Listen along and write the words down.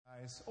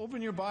Guys,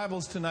 open your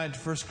Bibles tonight to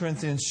 1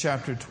 Corinthians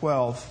chapter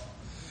 12.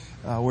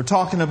 We're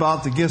talking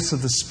about the gifts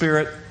of the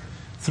Spirit.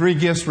 3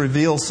 gifts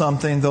reveal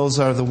something. Those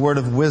are the word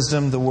of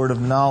wisdom, the word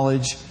of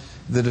knowledge,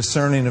 the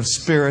discerning of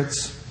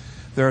spirits.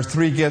 There are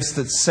 3 gifts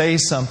that say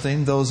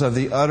something. Those are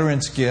the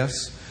utterance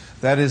gifts.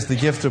 That is the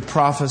gift of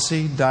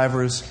prophecy,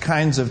 divers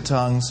kinds of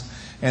tongues,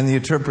 and the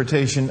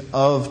interpretation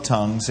of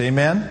tongues.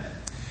 Amen?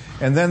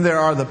 And then there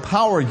are the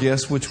power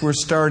gifts, which we're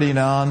starting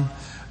on.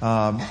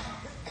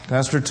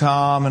 Pastor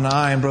Tom and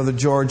I and Brother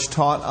George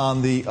taught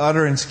on the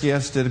utterance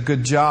gifts, did a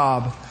good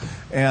job.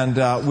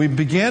 And we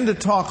began to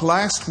talk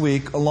last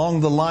week along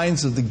the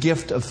lines of the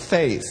gift of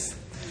faith.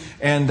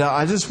 And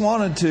I just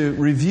wanted to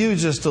review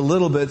just a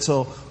little bit.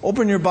 So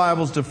open your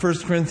Bibles to 1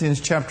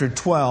 Corinthians chapter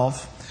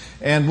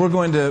 12. And we're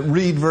going to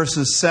read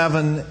verses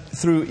 7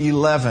 through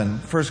 11.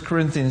 1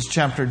 Corinthians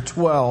chapter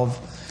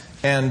 12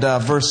 and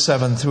verse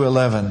 7 through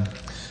 11.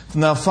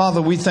 Now,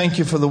 Father, we thank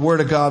you for the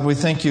Word of God. We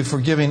thank you for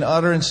giving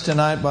utterance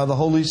tonight by the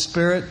Holy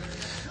Spirit.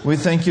 We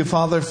thank you,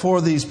 Father, for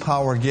these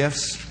power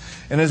gifts.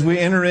 And as we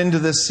enter into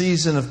this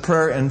season of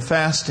prayer and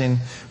fasting,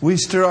 we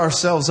stir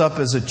ourselves up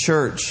as a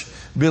church,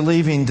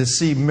 believing to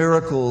see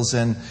miracles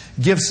and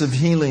gifts of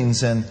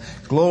healings and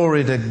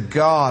glory to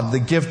God, the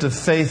gift of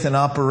faith in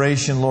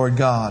operation, Lord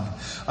God.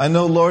 I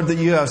know, Lord, that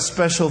you have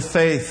special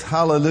faith,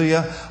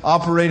 hallelujah,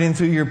 operating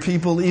through your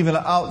people even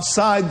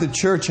outside the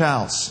church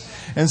house.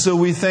 And so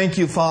we thank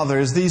you, Father,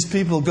 as these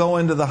people go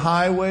into the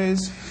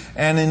highways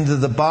and into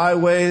the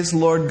byways,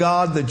 Lord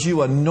God, that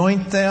you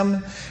anoint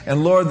them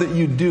and, Lord, that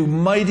you do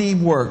mighty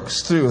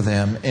works through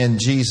them in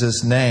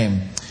Jesus'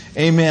 name.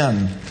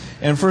 Amen.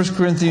 In 1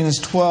 Corinthians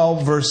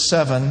 12, verse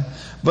 7,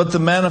 but the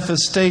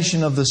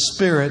manifestation of the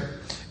Spirit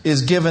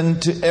is given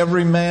to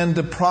every man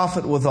to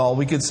profit withal.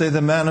 We could say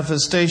the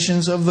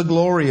manifestations of the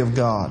glory of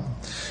God.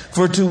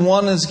 For to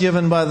one is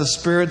given by the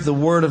Spirit the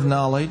word of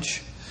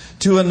knowledge,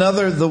 to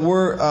another the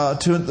word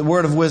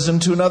of wisdom,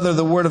 to another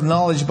the word of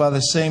knowledge by the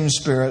same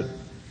Spirit,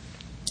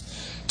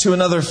 to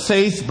another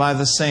faith by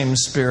the same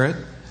Spirit.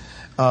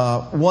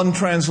 One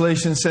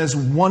translation says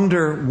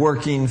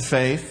wonder-working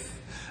faith.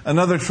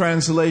 Another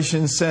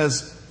translation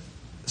says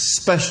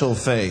special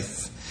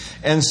faith.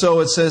 And so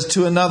it says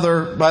to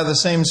another by the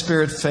same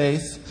Spirit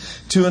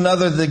faith, to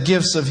another the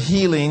gifts of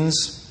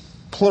healings,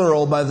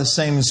 plural, by the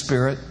same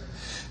Spirit,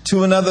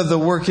 to another the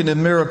working of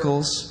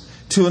miracles,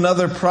 to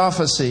another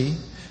prophecy,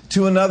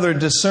 to another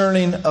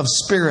discerning of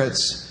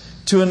spirits,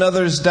 to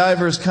another's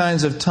divers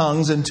kinds of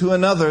tongues, and to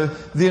another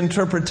the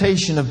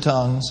interpretation of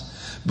tongues.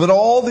 But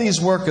all these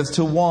worketh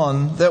to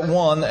one,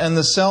 and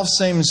the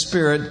selfsame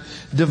Spirit,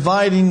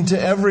 dividing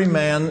to every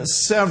man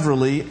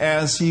severally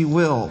as he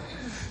will.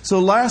 So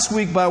last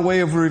week, by way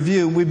of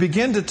review, we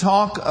began to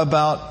talk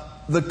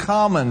about the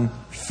common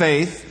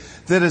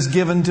faith that is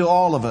given to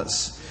all of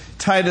us.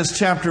 Titus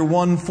chapter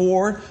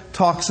 1:4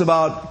 talks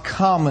about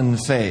common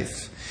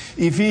faith.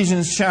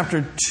 Ephesians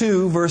chapter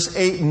 2, verse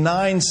 8 and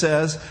 9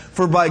 says,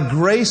 for by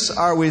grace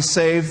are we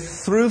saved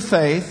through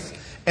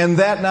faith, and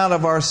that not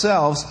of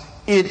ourselves.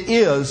 It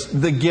is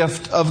the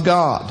gift of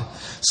God.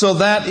 So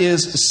that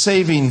is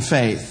saving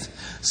faith.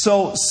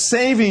 So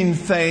saving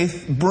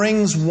faith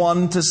brings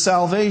one to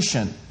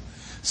salvation.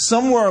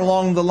 Somewhere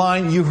along the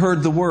line you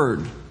heard the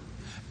word,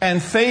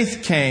 and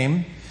faith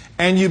came,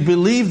 and you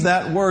believed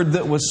that word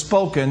that was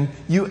spoken.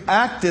 You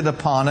acted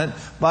upon it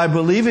by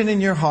believing in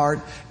your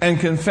heart and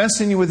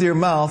confessing with your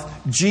mouth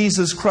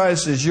Jesus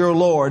Christ is your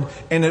Lord,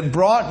 and it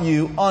brought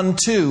you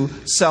unto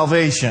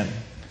salvation.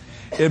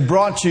 It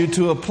brought you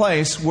to a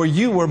place where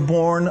you were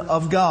born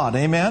of God.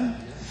 Amen?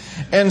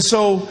 And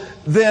so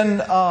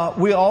then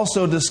we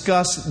also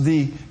discussed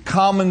the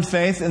common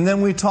faith, and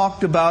then we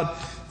talked about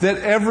that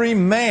every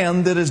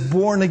man that is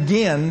born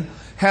again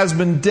has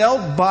been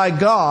dealt by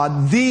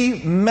God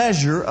the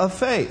measure of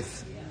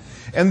faith.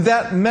 And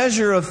that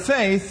measure of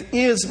faith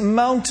is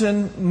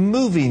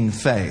mountain-moving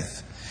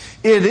faith.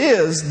 It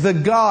is the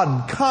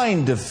God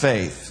kind of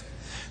faith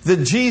that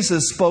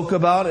Jesus spoke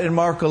about in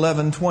Mark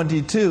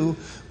 11:22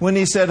 when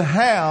He said,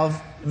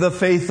 have the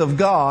faith of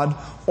God,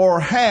 or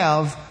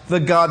have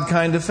the God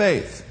kind of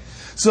faith.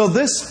 So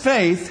this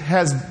faith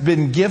has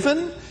been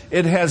given,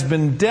 it has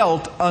been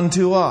dealt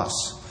unto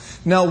us.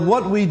 Now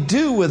what we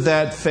do with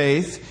that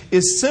faith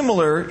is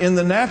similar in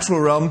the natural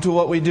realm to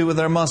what we do with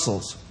our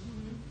muscles.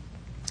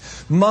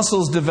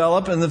 Muscles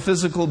develop and the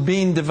physical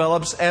being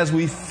develops as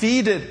we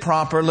feed it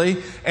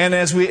properly and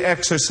as we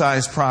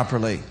exercise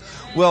properly.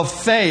 Well,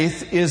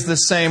 faith is the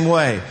same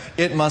way.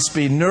 It must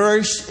be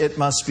nourished, it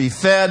must be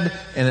fed,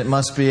 and it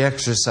must be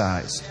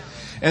exercised.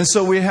 And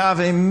so we have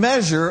a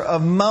measure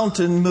of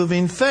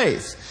mountain-moving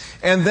faith.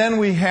 And then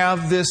we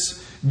have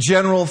this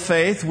general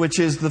faith, which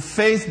is the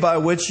faith by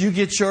which you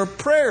get your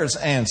prayers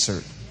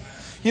answered.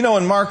 You know,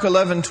 in Mark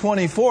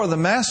 11:24, the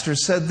Master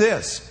said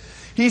this.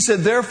 He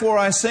said, therefore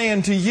I say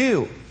unto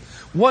you,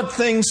 what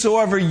things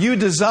soever you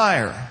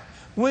desire,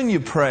 when you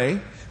pray,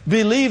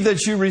 believe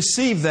that you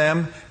receive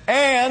them,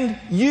 and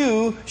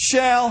you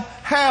shall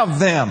have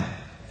them.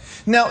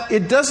 Now,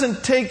 it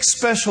doesn't take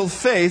special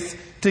faith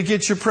to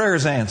get your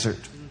prayers answered.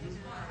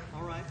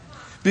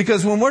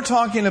 Because when we're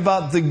talking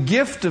about the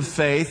gift of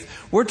faith,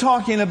 we're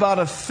talking about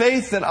a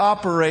faith that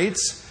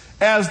operates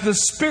as the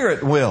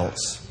Spirit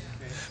wills.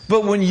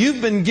 But when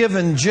you've been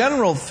given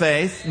general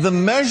faith, the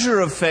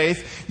measure of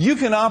faith, you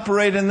can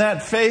operate in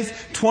that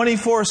faith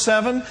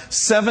 24/7,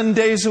 7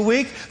 days a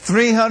week,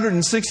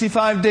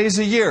 365 days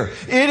a year.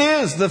 It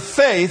is the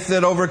faith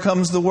that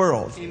overcomes the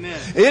world. Amen.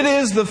 It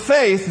is the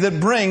faith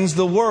that brings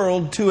the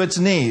world to its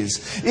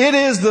knees. It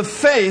is the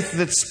faith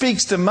that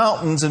speaks to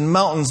mountains and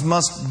mountains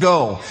must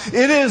go.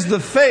 It is the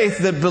faith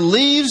that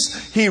believes,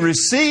 he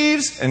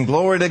receives, and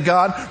glory to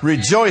God,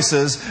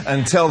 rejoices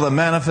until the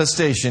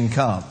manifestation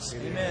comes.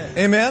 Amen.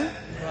 Amen?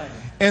 Right.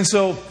 And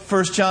so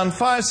 1 John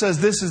 5 says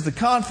this is the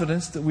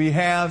confidence that we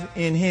have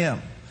in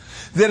Him.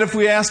 That if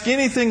we ask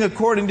anything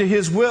according to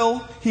His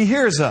will, He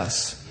hears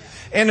us.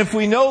 And if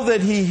we know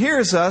that He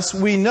hears us,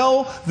 we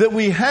know that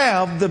we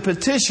have the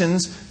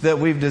petitions that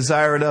we've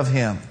desired of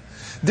Him.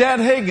 Dad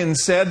Hagin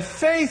said,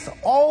 faith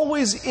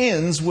always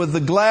ends with the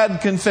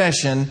glad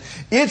confession,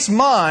 it's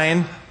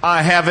mine,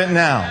 I have it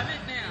now.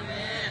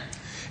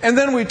 And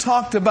then we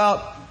talked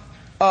about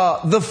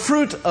the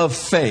fruit of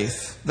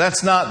faith.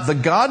 That's not the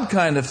God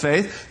kind of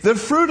faith. The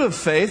fruit of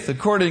faith,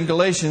 according to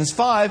Galatians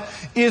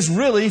 5, is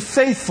really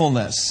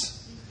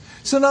faithfulness.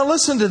 So now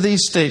listen to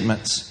these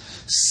statements.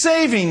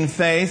 Saving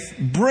faith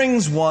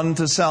brings one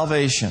to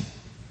salvation.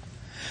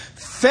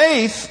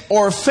 Faith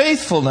or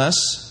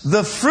faithfulness,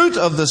 the fruit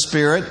of the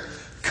Spirit,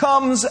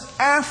 comes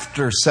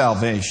after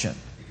salvation.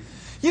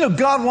 You know,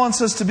 God wants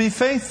us to be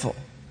faithful.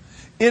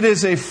 It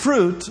is a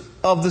fruit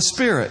of the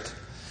Spirit.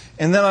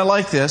 And then I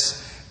like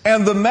this.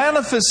 And the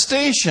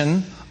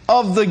manifestation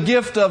of the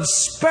gift of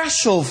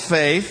special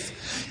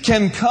faith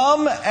can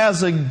come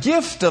as a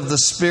gift of the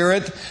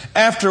Spirit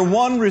after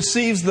one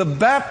receives the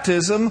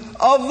baptism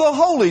of the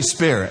Holy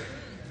Spirit.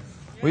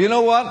 Well, you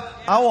know what?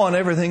 I want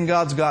everything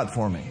God's got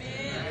for me.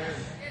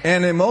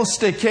 And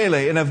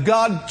emostekele. And if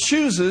God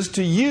chooses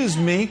to use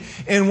me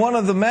in one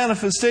of the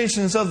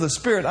manifestations of the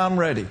Spirit, I'm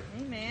ready.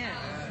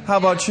 How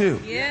about you?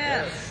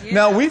 Yes.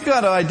 Now, we've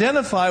got to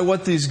identify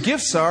what these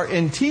gifts are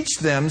and teach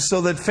them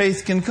so that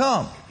faith can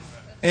come.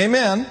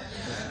 Amen.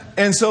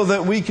 And so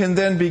that we can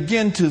then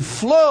begin to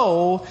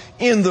flow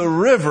in the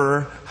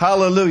river,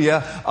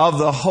 hallelujah, of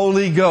the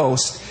Holy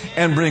Ghost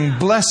and bring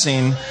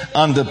blessing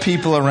unto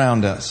people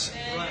around us.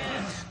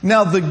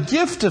 Now, the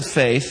gift of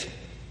faith,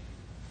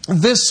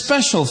 this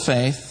special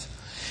faith,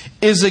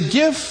 is a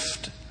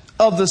gift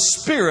of the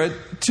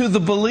Spirit to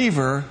the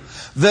believer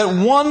that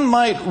one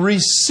might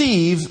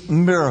receive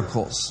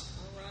miracles.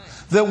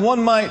 That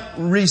one might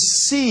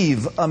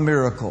receive a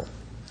miracle.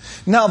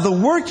 Now, the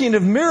working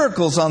of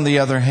miracles, on the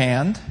other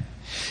hand,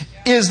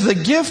 is the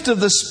gift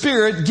of the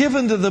Spirit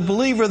given to the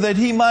believer that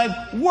he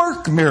might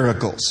work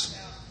miracles.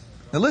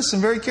 Now, listen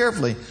very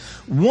carefully.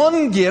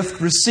 One gift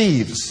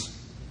receives.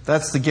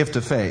 That's the gift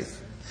of faith.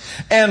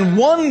 And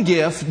one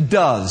gift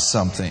does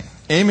something.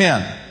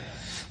 Amen.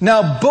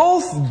 Now,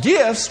 both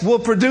gifts will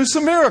produce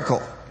a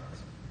miracle.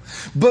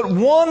 But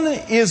one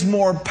is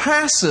more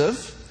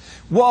passive,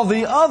 while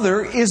the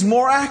other is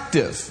more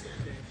active.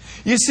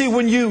 You see,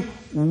 when you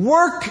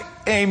work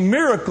a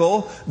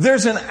miracle,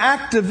 there's an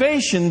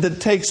activation that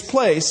takes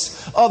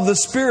place of the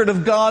Spirit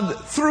of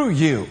God through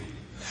you.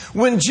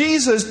 When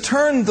Jesus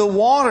turned the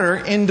water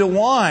into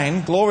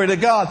wine, glory to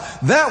God,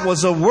 that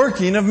was a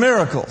working of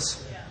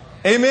miracles.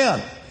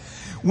 Amen.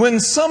 When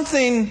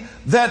something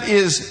that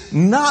is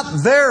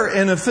not there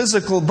in a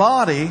physical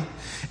body,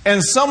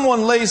 and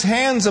someone lays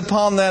hands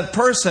upon that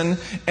person,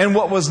 and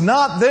what was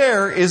not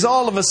there is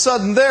all of a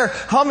sudden there.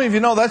 How many of you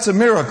know that's a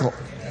miracle?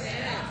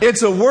 Yeah.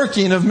 It's a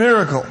working of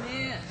miracle.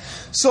 Yeah.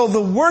 So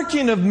the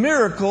working of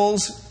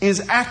miracles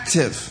is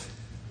active.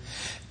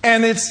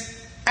 And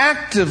it's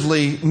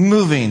actively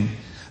moving.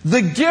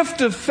 The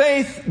gift of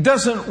faith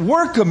doesn't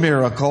work a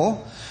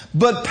miracle,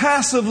 but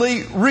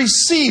passively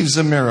receives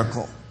a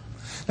miracle.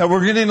 Now,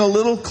 we're getting a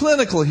little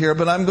clinical here,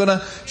 but I'm going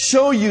to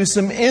show you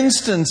some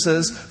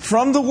instances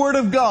from the Word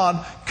of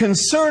God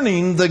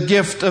concerning the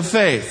gift of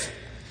faith.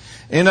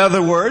 In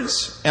other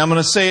words, I'm going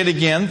to say it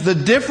again, the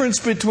difference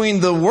between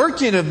the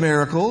working of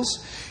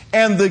miracles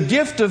and the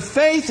gift of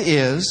faith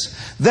is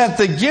that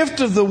the gift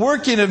of the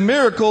working of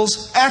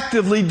miracles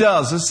actively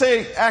does. Let's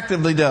say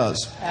actively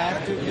does.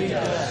 Actively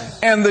does.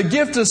 And the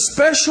gift of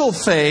special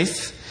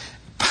faith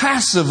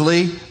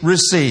passively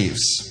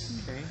receives.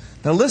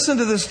 Now listen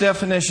to this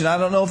definition. I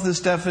don't know if this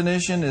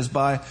definition is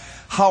by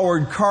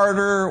Howard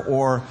Carter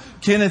or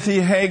Kenneth E.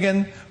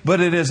 Hagin,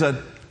 but it is an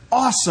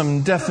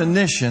awesome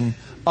definition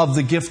of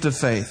the gift of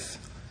faith.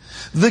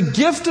 The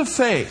gift of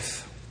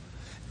faith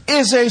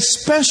is a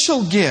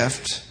special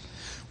gift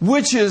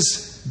which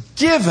is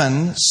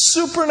given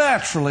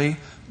supernaturally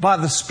by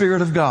the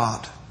Spirit of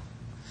God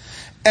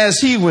as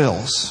He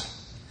wills.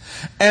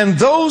 And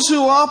those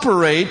who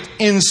operate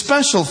in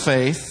special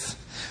faith,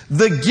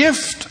 the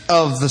gift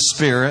of the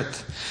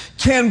Spirit,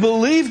 can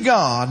believe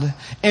God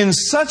in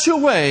such a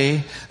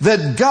way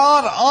that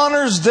God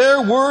honors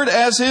their word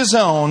as His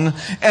own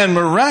and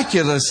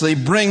miraculously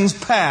brings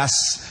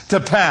to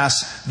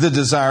pass the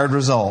desired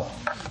result.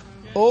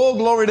 Oh,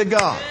 glory to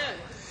God.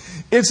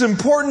 It's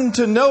important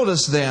to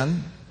notice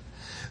then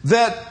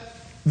that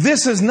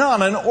this is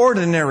not an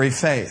ordinary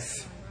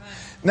faith.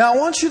 Now I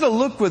want you to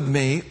look with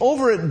me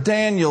over at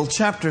Daniel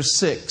chapter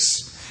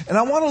 6. And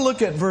I want to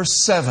look at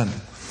verse 7.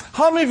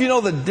 How many of you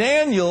know that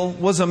Daniel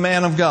was a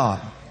man of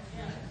God?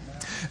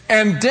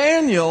 And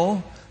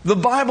Daniel, the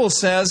Bible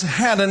says,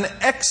 had an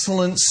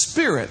excellent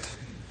spirit.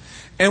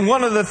 And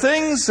one of the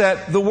things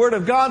that the Word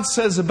of God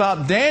says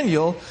about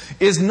Daniel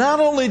is not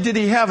only did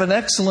he have an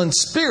excellent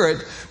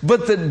spirit,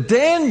 but that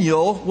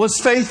Daniel was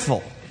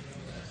faithful.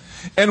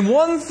 And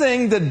one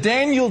thing that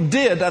Daniel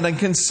did on a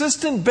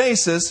consistent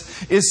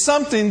basis is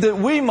something that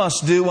we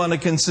must do on a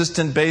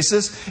consistent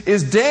basis,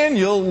 is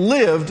Daniel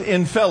lived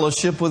in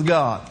fellowship with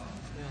God.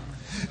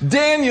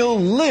 Daniel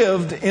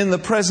lived in the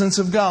presence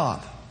of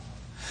God.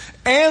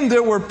 And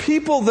there were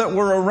people that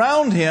were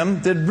around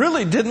him that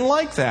really didn't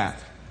like that.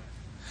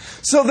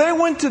 So they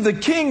went to the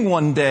king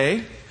one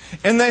day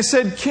and they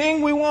said,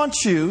 "King, we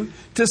want you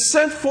to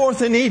set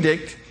forth an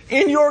edict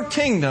in your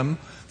kingdom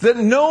that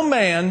no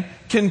man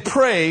can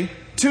pray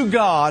to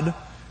God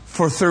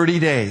for 30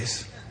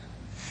 days.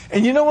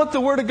 And you know what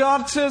the Word of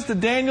God says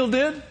that Daniel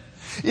did?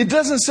 It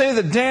doesn't say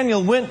that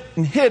Daniel went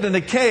and hid in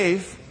a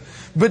cave,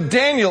 but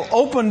Daniel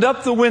opened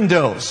up the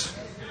windows.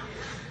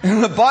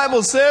 And the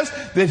Bible says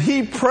that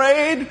he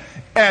prayed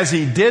as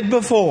he did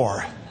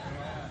before.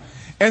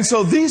 And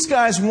so these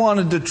guys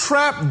wanted to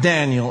trap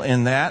Daniel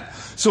in that.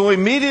 So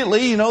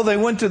immediately, they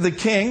went to the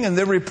king and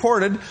they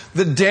reported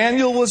that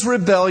Daniel was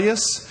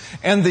rebellious.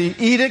 And the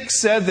edict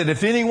said that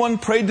if anyone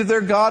prayed to their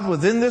God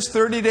within this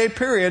 30-day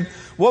period,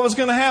 what was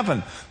going to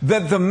happen?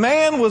 That the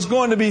man was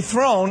going to be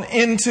thrown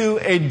into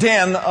a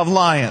den of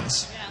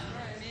lions.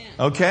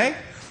 Okay?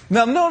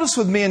 Now notice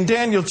with me in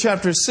Daniel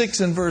chapter 6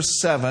 and verse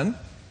 7.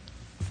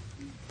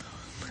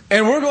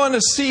 And we're going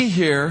to see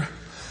here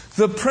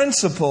the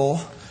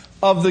principle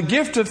of the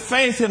gift of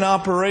faith in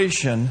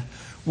operation,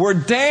 where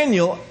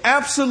Daniel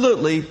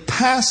absolutely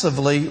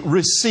passively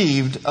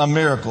received a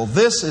miracle.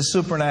 This is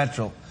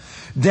supernatural.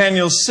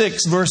 Daniel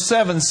 6 verse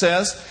 7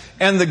 says,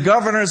 "And the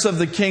governors of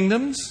the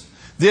kingdoms,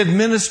 the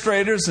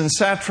administrators and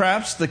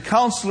satraps, the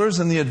counselors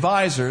and the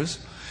advisors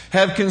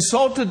have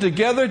consulted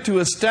together to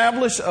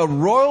establish a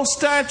royal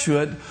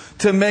statute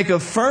to make a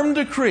firm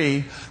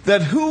decree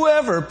that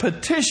whoever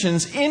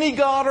petitions any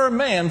god or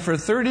man for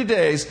 30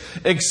 days,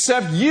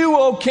 except you,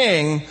 O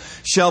king,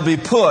 shall be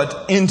put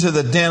into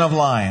the den of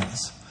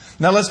lions."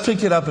 Now let's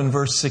pick it up in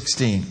verse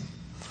 16.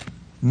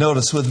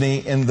 Notice with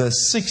me in the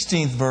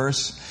 16th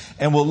verse,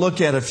 and we'll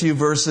look at a few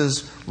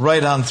verses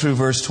right on through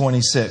verse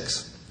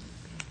 26.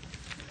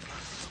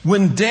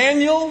 When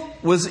Daniel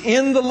was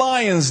in the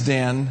lion's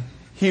den,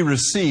 he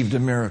received a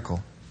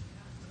miracle.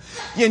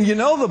 And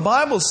the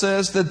Bible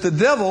says that the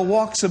devil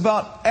walks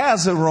about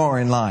as a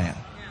roaring lion,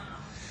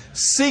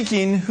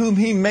 seeking whom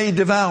he may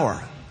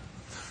devour.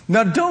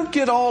 Now don't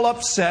get all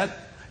upset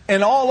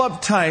and all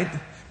uptight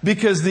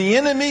because the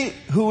enemy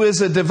who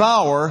is a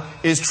devourer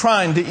is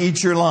trying to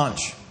eat your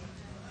lunch.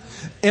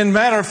 In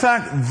matter of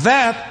fact,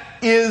 that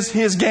is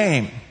his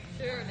game.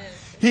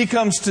 He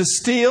comes to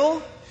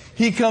steal,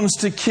 he comes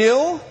to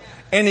kill,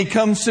 and he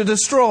comes to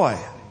destroy.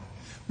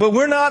 But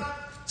we're not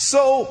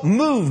so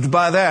moved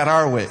by that,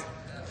 are we?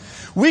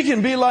 We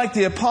can be like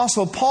the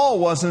Apostle Paul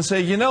was and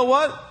say, you know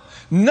what?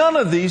 None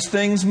of these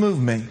things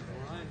move me.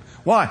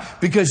 Why?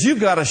 Because you've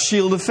got a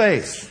shield of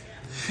faith.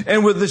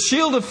 And with the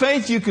shield of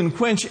faith, you can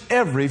quench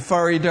every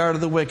fiery dart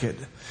of the wicked.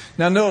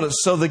 Now notice,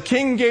 so the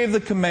king gave the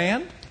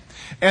command,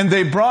 and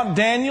they brought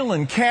Daniel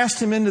and cast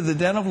him into the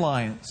den of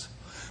lions.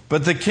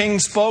 But the king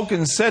spoke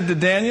and said to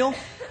Daniel,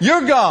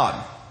 "Your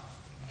God,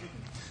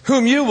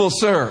 whom you will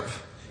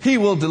serve, he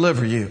will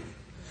deliver you."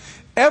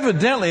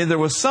 Evidently, there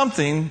was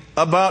something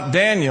about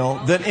Daniel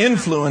that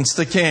influenced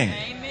the king.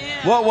 Amen.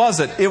 What was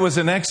it? It was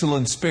an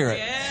excellent spirit.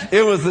 Yeah.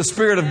 It was the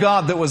Spirit of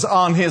God that was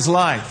on his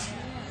life.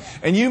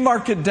 And you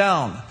mark it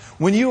down.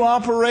 When you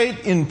operate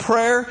in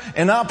prayer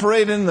and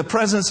operate in the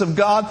presence of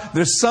God,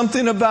 there's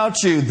something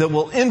about you that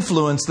will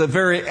influence the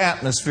very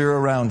atmosphere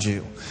around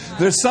you.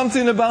 There's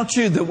something about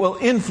you that will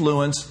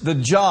influence the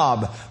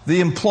job,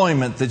 the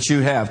employment that you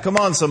have. Come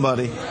on,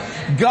 somebody.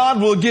 God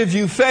will give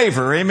you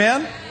favor.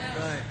 Amen?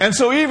 And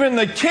so even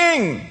the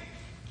king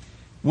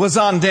was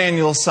on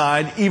Daniel's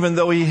side, even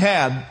though he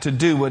had to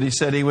do what he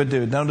said he would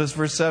do. Notice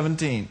verse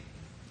 17.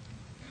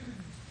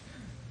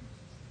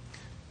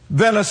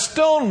 Then a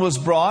stone was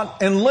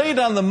brought and laid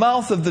on the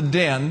mouth of the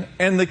den,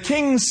 and the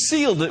king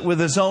sealed it with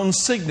his own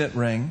signet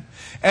ring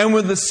and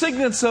with the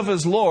signets of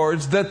his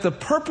lords, that the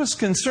purpose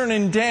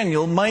concerning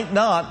Daniel might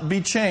not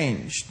be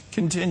changed.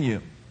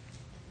 Continue.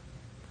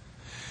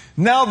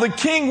 Now the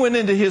king went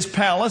into his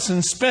palace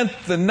and spent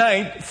the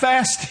night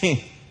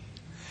fasting.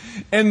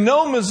 And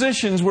no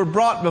musicians were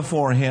brought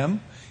before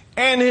him,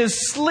 and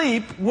his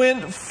sleep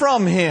went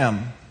from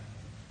him.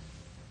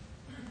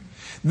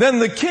 Then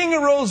the king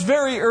arose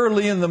very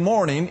early in the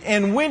morning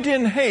and went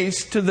in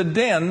haste to the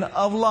den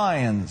of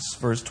lions.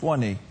 Verse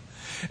 20.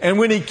 And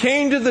when he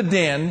came to the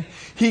den,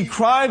 he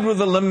cried with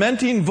a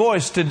lamenting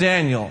voice to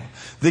Daniel,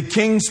 The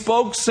king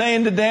spoke,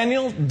 saying to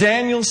Daniel,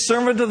 Daniel,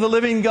 servant of the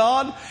living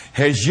God,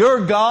 has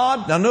your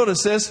God, now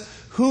notice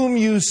this, whom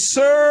you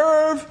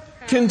serve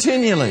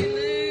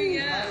continually.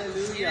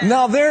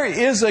 Now there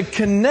is a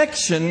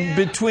connection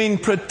between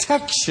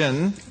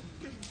protection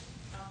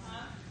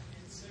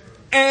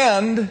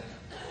and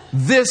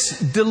this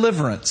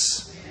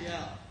deliverance.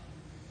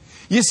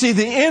 You see,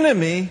 the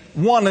enemy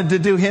wanted to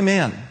do him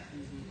in.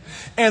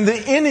 And the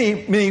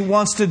enemy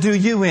wants to do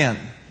you in.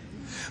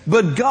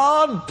 But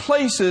God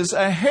places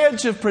a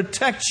hedge of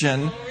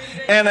protection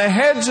and a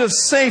hedge of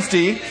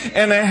safety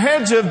and a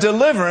hedge of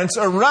deliverance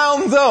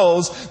around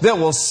those that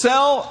will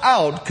sell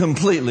out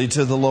completely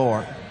to the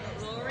Lord.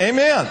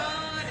 Amen.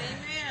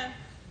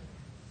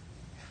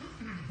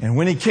 And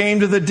when he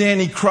came to the den,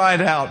 he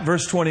cried out.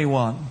 Verse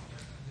 21.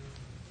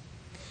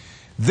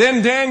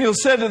 Then Daniel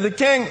said to the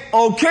king,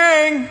 O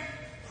king,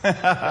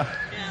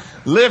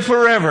 live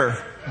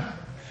forever.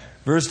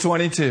 Verse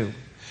 22.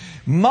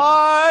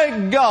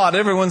 My God.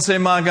 Everyone say,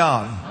 my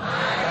God. My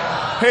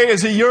God. Hey,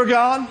 is He your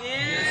God?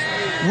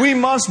 Yes. We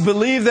must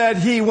believe that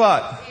He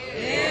what?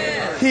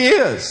 Yes. He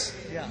is.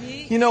 Yeah.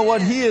 You know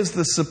what? He is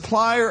the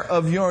supplier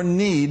of your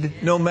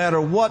need no matter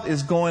what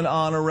is going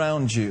on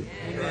around you.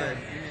 Amen.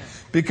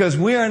 Because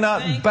we are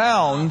not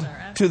bound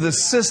to the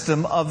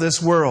system of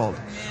this world.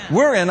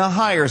 We're in a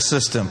higher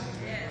system.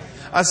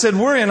 I said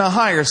we're in a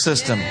higher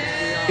system.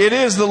 It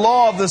is the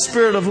law of the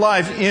Spirit of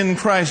life in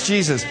Christ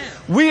Jesus.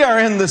 We are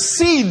in the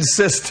seed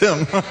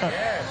system.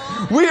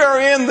 We are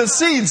in the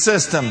seed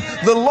system.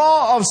 The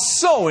law of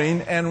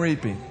sowing and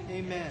reaping.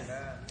 Amen.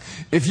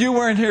 If you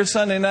weren't here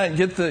Sunday night,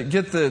 get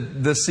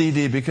the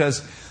CD,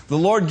 because the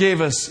Lord gave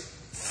us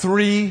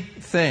 3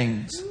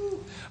 things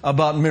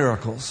about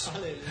miracles.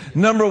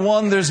 Number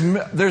 1,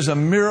 there's a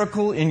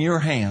miracle in your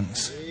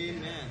hands.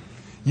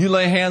 You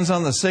lay hands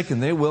on the sick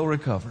and they will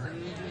recover.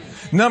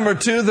 Number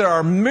 2, there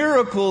are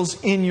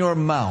miracles in your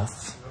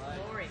mouth.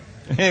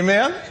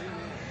 Amen?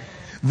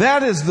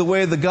 That is the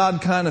way the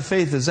God kind of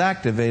faith is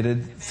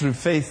activated, through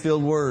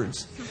faith-filled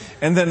words.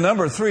 And then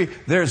number 3,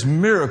 there's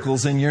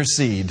miracles in your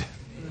seed.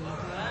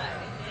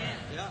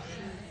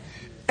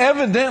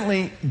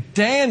 Evidently,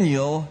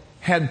 Daniel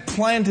had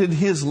planted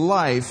his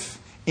life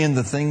in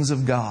the things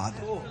of God.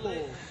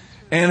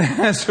 And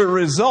as a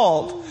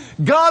result,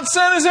 God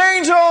sent His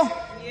angel.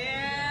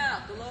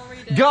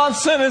 God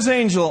sent His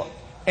angel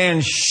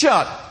and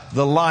shut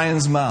the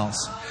lion's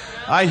mouths.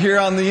 I hear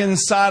on the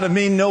inside of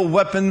me, no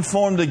weapon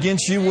formed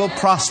against you will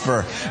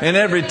prosper, and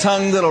every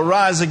tongue that will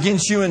rise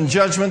against you in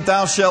judgment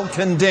thou shalt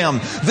condemn.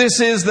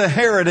 This is the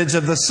heritage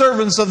of the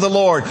servants of the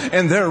Lord,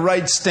 and their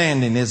right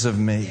standing is of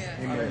me.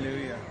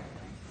 Hallelujah.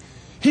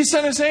 He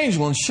sent His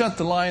angel and shut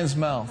the lion's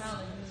mouth,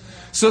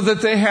 so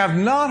that they have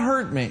not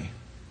hurt me,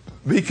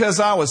 because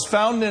I was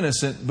found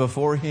innocent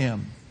before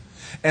Him.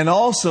 And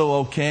also,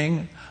 O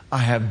King, I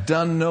have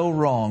done no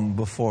wrong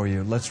before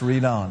you. Let's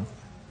read on.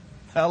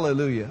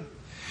 Hallelujah.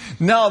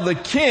 Now the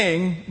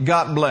king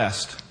got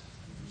blessed.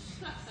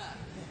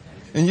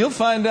 And you'll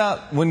find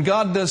out when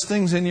God does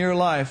things in your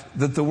life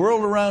that the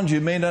world around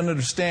you may not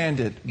understand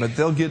it, but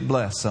they'll get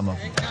blessed, some of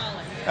them.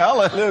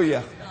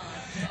 Hallelujah.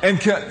 And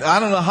I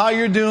don't know how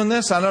you're doing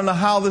this. I don't know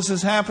how this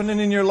is happening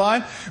in your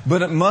life,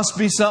 but it must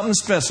be something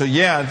special.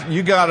 Yeah,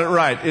 you got it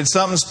right. It's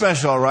something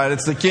special, all right?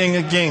 It's the King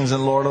of Kings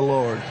and Lord of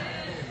Lords.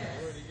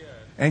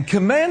 And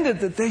commanded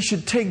that they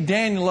should take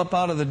Daniel up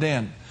out of the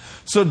den.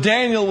 So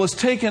Daniel was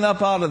taken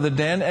up out of the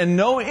den, and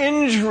no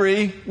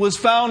injury was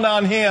found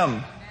on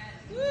him.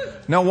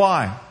 Now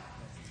why?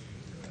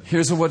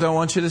 Here's what I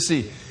want you to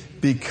see.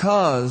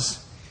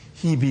 Because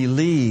he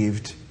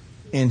believed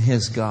in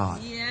his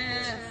God.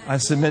 I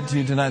submit to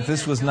you tonight,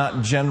 this was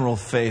not general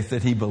faith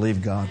that he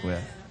believed God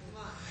with.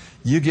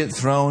 You get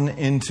thrown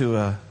into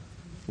a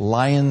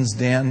lion's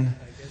den,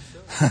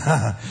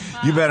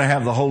 you better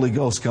have the Holy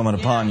Ghost coming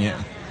upon you.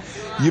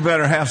 You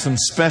better have some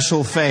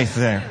special faith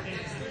there.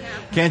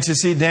 Can't you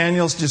see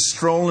Daniel's just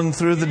strolling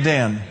through the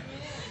den?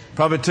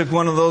 Probably took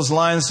one of those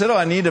lions, said,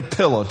 I need a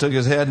pillow. Took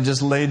his head and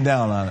just laid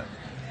down on it.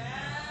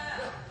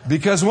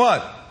 Because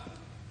what?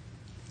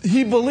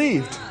 He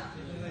believed.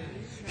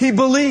 He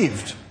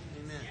believed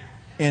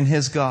in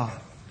his God.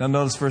 Now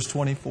notice verse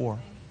 24.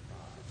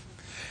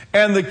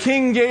 And the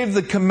king gave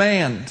the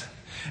command,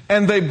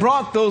 and they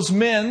brought those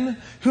men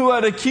who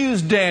had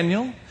accused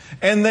Daniel,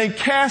 and they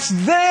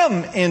cast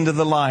them into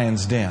the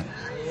lion's den.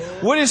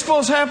 What do you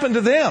suppose happened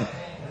to them?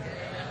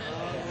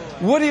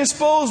 What do you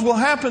suppose will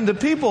happen to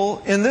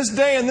people in this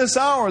day and this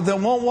hour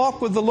that won't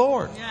walk with the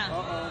Lord?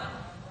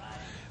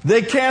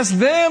 They cast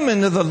them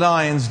into the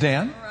lion's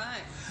den.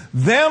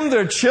 Them,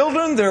 their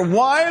children, their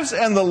wives,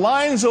 and the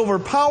lions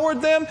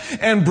overpowered them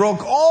and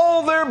broke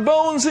all their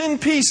bones in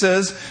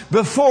pieces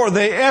before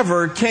they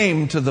ever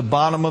came to the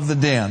bottom of the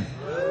den.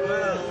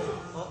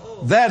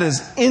 That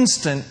is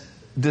instant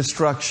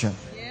destruction.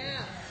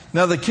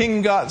 Now the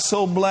king got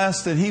so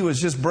blessed that he was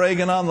just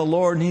bragging on the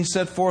Lord, and he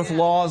set forth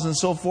laws and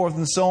so forth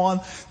and so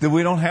on that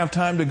we don't have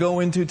time to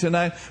go into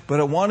tonight. But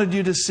I wanted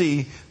you to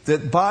see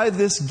that by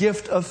this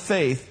gift of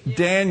faith,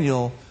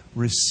 Daniel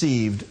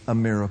received a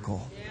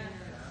miracle.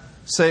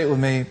 Say it with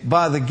me.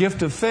 By the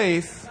gift of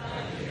faith,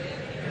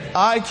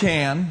 I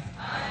can,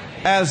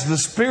 as the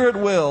Spirit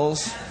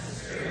wills,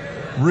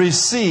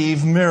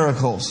 receive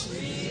miracles.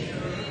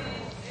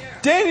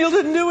 Daniel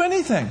didn't do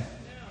anything.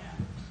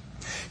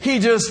 He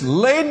just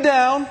laid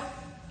down,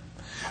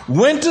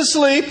 went to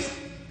sleep.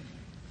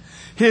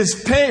 His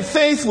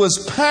faith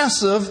was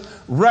passive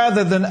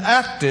rather than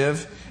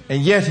active,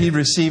 and yet he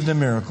received a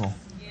miracle.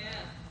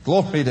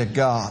 Glory to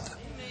God.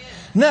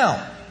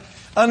 Now,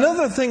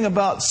 another thing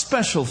about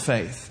special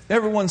faith.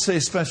 Everyone say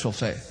special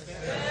faith.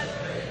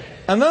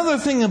 Another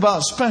thing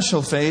about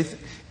special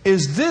faith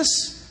is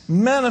this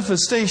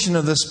manifestation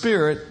of the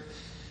Spirit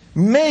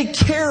may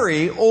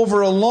carry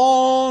over a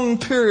long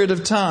period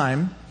of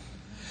time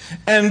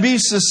and be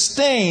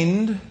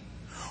sustained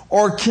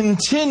or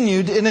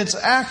continued in its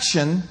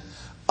action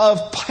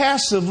of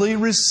passively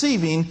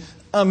receiving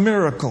a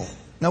miracle.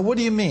 Now, what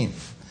do you mean?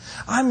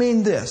 I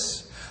mean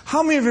this.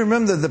 How many of you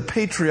remember the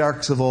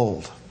patriarchs of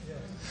old?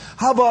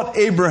 How about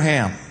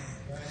Abraham,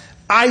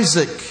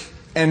 Isaac,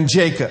 and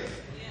Jacob?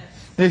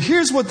 Now,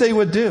 here's what they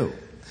would do.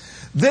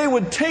 They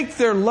would take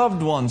their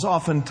loved ones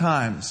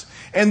oftentimes,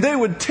 and they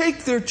would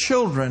take their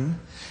children,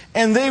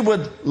 and they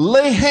would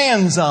lay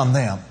hands on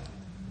them.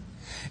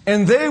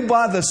 And they,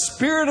 by the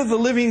Spirit of the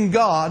living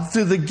God,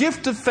 through the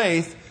gift of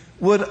faith,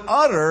 would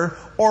utter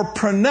or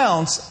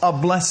pronounce a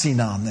blessing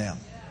on them.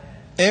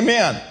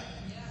 Amen.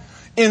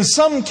 In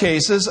some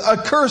cases, a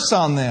curse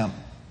on them.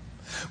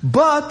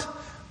 But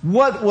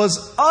what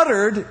was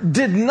uttered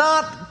did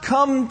not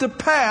come to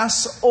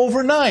pass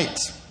overnight.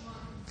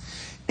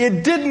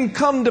 It didn't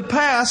come to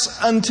pass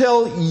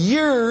until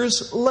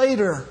years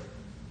later.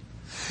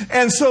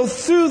 And so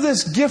through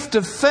this gift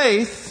of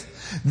faith,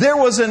 there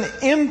was an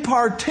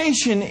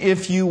impartation,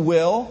 if you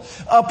will,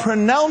 a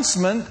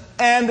pronouncement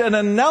and an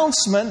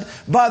announcement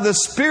by the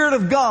Spirit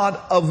of God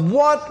of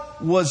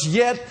what was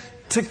yet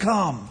to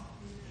come.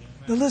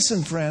 Now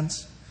listen,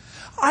 friends,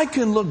 I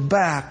can look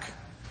back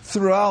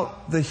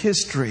throughout the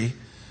history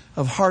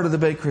of Heart of the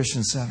Bay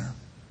Christian Center.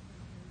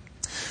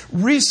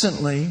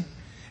 Recently,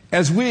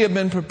 as we have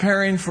been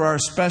preparing for our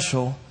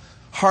special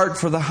Heart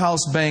for the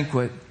House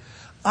banquet,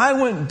 I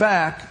went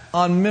back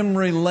on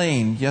memory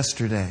lane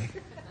yesterday.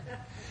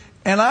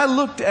 And I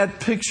looked at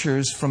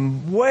pictures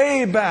from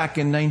way back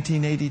in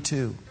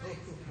 1982.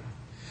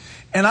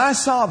 And I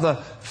saw the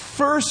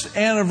first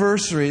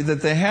anniversary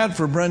that they had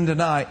for Brenda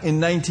and I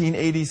in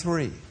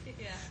 1983.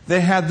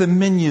 They had the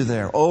menu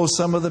there. Oh,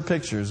 some of the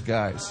pictures,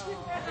 guys.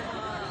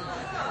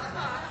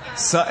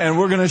 And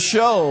we're going to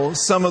show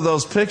some of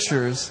those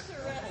pictures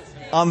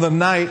on the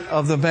night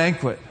of the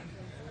banquet.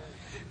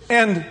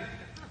 And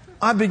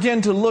I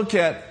began to look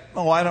at,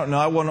 I don't know,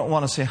 I wouldn't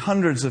want to say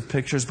hundreds of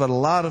pictures, but a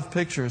lot of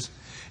pictures.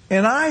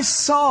 And I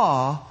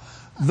saw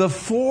the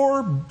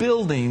 4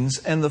 buildings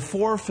and the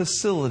 4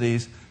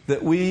 facilities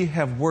that we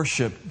have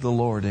worshiped the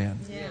Lord in.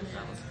 Yeah,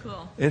 that was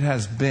cool. It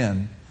has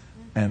been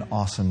an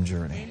awesome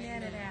journey.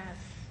 Amen, it has.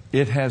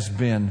 It has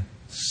been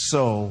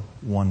so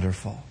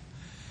wonderful.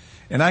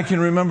 And I can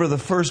remember the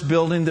first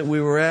building that we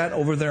were at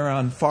over there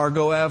on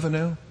Fargo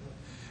Avenue.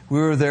 We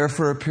were there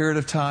for a period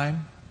of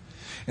time.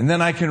 And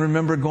then I can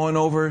remember going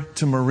over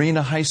to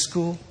Marina High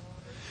School.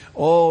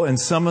 Oh, and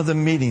some of the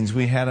meetings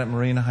we had at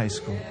Marina High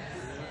School.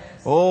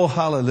 Oh,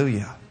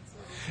 hallelujah.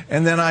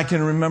 And then I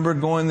can remember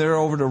going there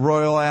over to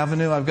Royal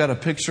Avenue. I've got a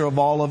picture of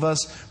all of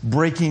us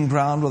breaking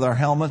ground with our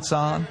helmets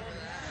on.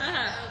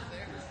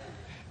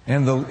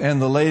 And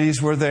the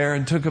ladies were there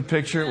and took a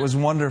picture. It was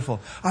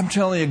wonderful. I'm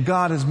telling you,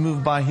 God has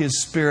moved by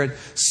His Spirit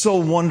so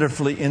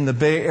wonderfully in the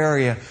Bay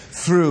Area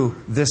through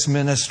this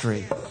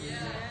ministry.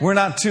 We're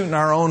not tooting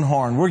our own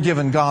horn. We're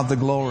giving God the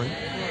glory.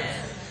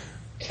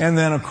 And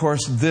then, of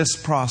course, this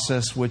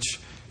process, which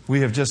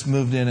we have just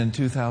moved in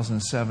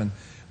 2007.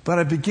 But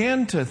I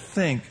began to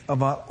think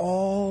about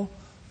all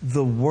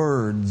the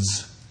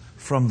words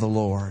from the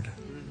Lord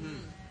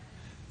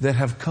that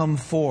have come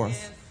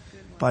forth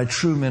by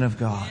true men of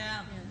God.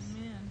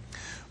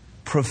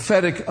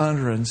 Prophetic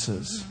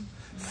utterances.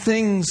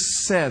 Things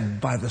said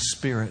by the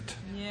Spirit.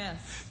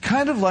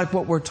 Kind of like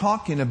what we're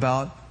talking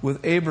about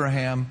with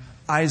Abraham,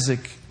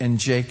 Isaac, and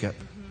Jacob.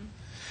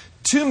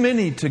 Too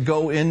many to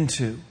go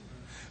into.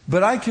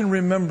 But I can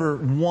remember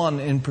one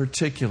in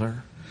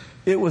particular.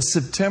 It was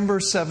September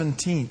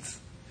 17th,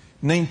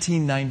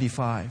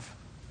 1995.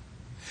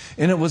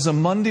 And it was a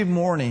Monday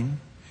morning,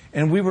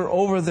 and we were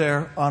over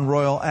there on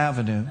Royal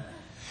Avenue.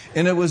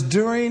 And it was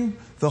during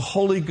the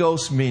Holy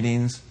Ghost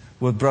meetings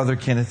with Brother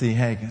Kenneth E.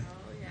 Hagin.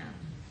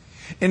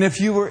 And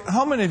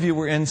how many of you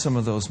were in some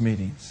of those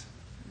meetings?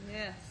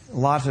 Yes. A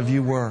lot of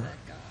you were.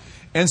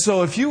 And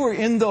so if you were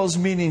in those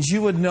meetings,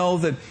 you would know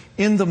that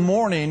in the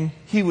morning,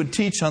 he would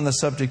teach on the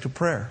subject of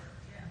prayer.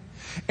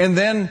 And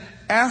then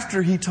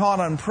after he taught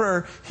on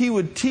prayer, he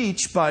would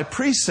teach by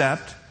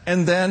precept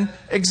and then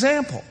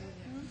example.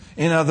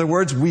 In other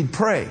words, we'd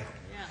pray.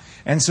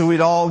 And so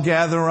we'd all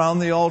gather around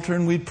the altar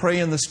and we'd pray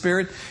in the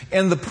Spirit.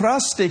 And the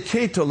praste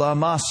ketola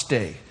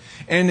maste.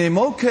 And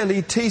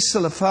emokeli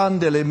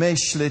tesalafandele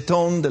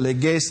meshleton de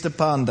legeste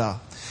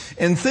panda.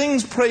 And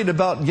things prayed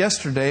about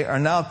yesterday are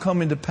now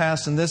coming to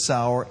pass in this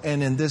hour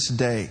and in this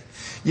day.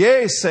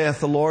 Yea, saith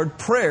the Lord,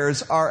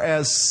 prayers are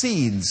as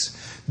seeds.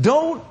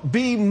 Don't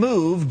be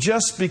moved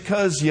just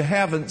because you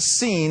haven't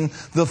seen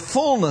the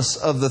fullness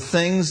of the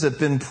things that have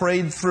been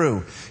prayed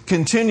through.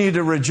 Continue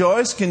to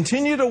rejoice,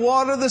 continue to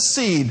water the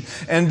seed,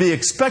 and be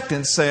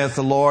expectant, saith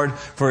the Lord,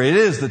 for it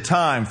is the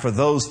time for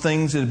those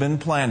things that have been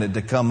planted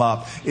to come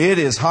up. It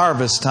is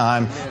harvest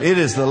time. It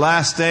is the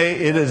last day.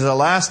 It is the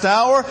last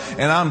hour,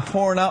 and I'm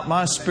pouring out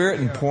my Spirit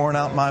and pouring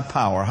out my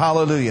power.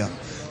 Hallelujah.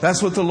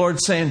 That's what the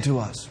Lord's saying to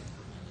us.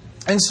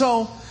 And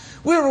so,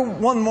 we were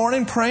one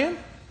morning praying,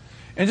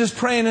 and just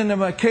praying in the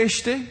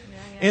Makeshte,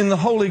 in the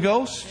Holy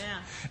Ghost.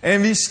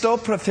 And visto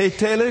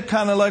prophetele,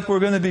 kind of like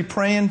we're going to be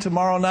praying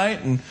tomorrow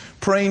night and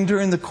praying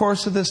during the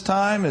course of this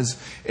time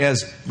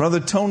as Brother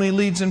Tony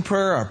leads in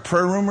prayer, our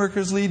prayer room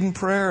workers lead in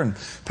prayer, and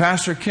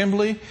Pastor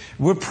Kimberly.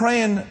 We're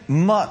praying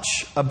much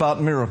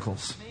about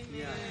miracles.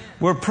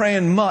 We're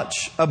praying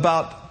much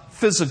about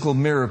physical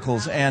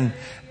miracles and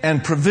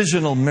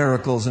provisional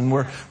miracles. And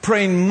we're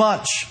praying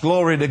much,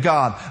 glory to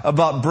God,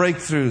 about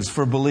breakthroughs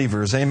for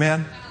believers.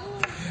 Amen?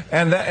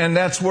 And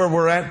that's where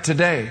we're at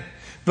today.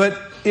 But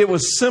it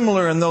was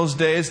similar in those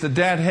days that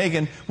Dad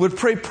Hagin would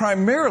pray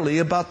primarily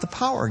about the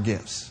power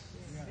gifts.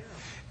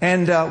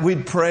 And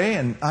we'd pray,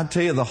 and I'd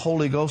tell you, the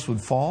Holy Ghost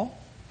would fall.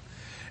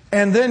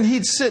 And then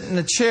he'd sit in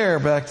a chair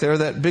back there,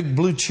 that big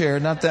blue chair,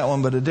 not that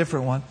one, but a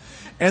different one.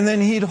 And then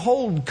he'd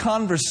hold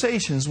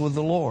conversations with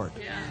the Lord.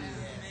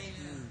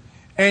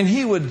 And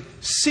he would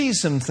see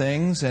some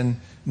things and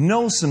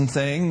know some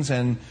things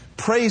and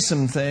pray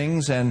some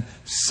things and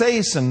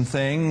say some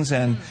things,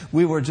 and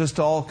we were just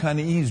all kind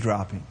of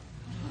eavesdropping.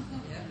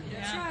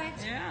 That's right.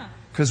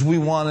 Because we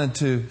wanted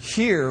to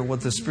hear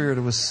what the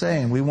Spirit was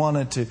saying. We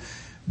wanted to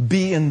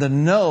be in the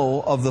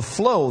know of the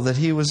flow that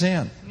He was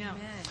in. Yeah.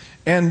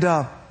 And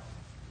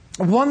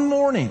one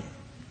morning,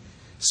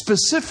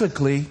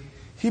 specifically,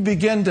 he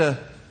began to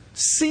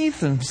see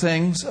some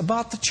things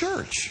about the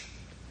church.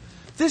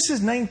 This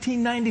is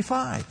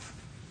 1995.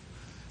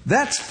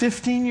 That's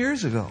 15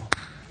 years ago.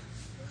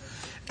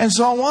 And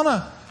so I want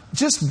to,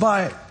 just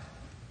by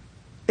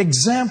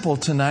example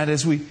tonight,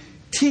 as we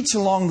teach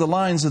along the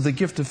lines of the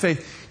gift of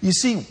faith, you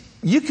see,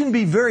 you can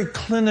be very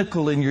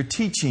clinical in your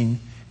teaching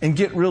and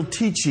get real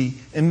teachy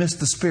and miss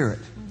the Spirit.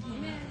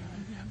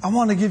 I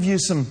want to give you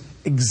some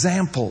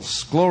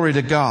examples, glory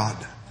to God,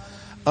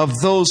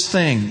 of those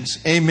things,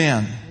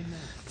 amen,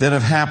 that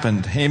have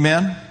happened.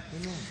 Amen?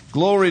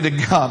 Glory to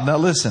God. Now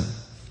listen.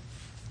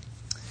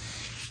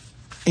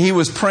 He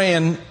was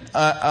praying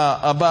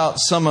about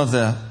some of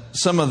the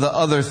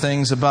other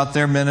things about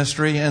their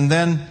ministry. And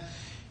then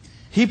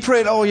he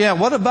prayed, oh yeah,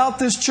 what about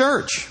this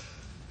church?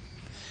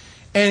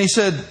 And he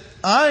said,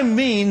 I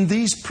mean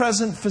these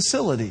present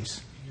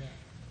facilities.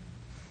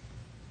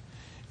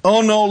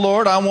 Oh no,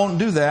 Lord, I won't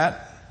do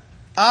that.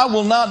 I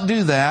will not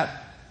do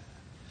that.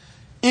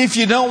 If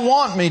you don't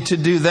want me to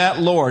do that,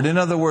 Lord. In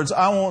other words,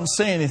 I won't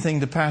say anything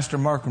to Pastor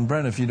Mark and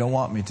Brent if you don't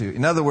want me to.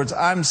 In other words,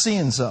 I'm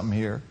seeing something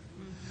here.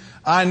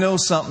 I know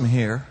something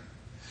here.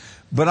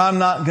 But I'm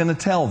not going to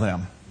tell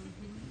them.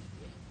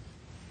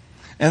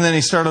 And then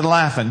he started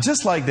laughing,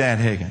 just like Dad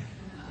Hagin.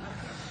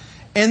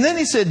 And then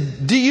he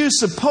said, do you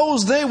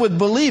suppose they would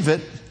believe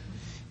it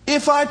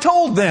if I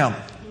told them?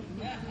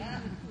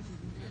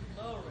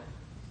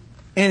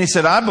 And he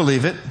said, I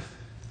believe it.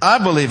 I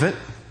believe it.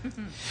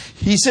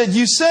 He said,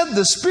 you said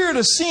the spirit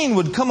of seeing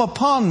would come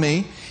upon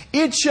me.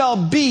 It shall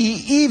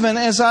be even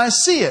as I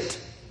see it.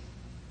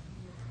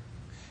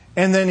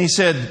 And then he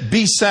said,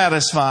 be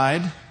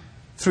satisfied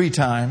 3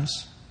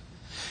 times.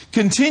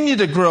 Continue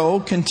to grow.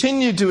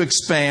 Continue to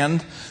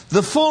expand.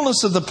 The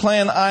fullness of the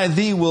plan I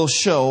thee will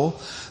show.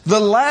 The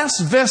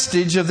last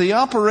vestige of the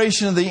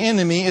operation of the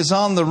enemy is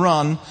on the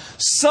run.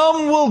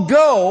 Some will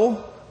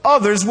go.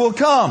 Others will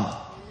come.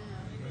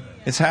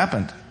 It's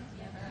happened.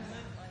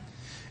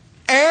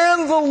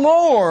 And the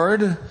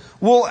Lord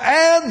will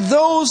add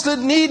those that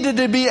needed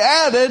to be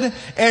added,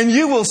 and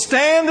you will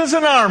stand as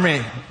an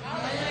army.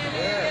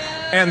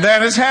 And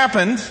that has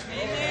happened.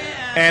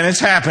 And it's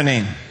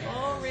happening.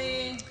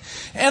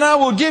 And I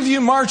will give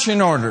you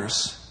marching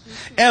orders.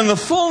 And the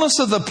fullness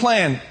of the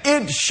plan,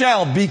 it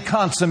shall be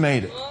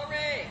consummated.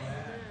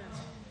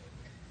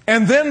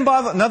 And then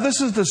now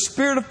this is the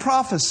spirit of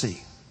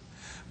prophecy.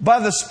 By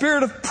the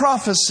spirit of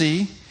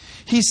prophecy,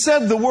 he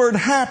said the word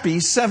happy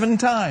 7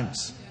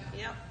 times.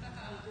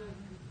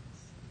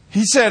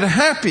 He said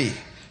happy,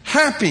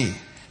 happy,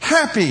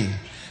 happy,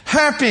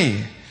 happy,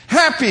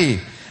 happy,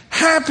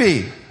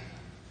 happy.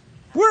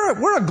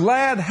 We're a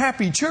glad,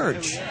 happy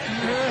church.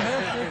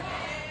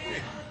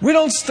 We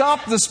don't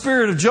stop the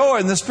spirit of joy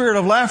and the spirit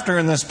of laughter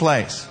in this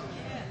place.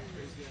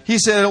 He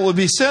said it will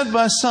be said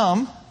by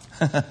some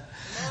that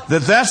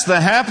that's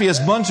the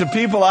happiest bunch of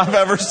people I've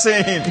ever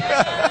seen.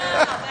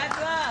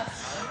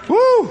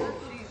 Woo!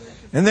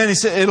 And then he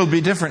said it'll be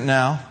different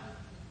now.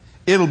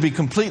 It'll be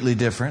completely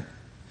different.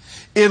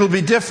 It'll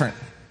be different.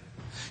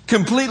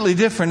 Completely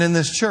different in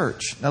this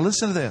church. Now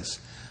listen to this.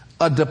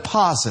 A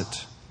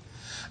deposit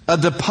a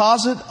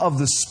deposit of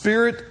the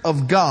Spirit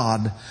of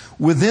God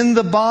within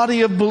the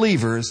body of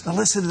believers, now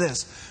listen to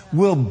this,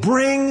 will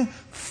bring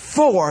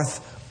forth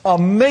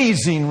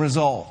amazing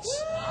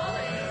results.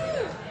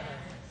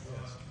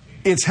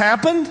 It's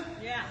happened,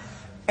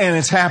 and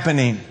it's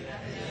happening,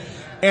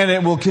 and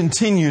it will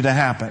continue to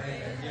happen.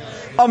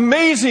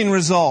 Amazing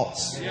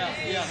results.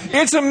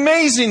 It's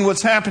amazing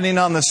what's happening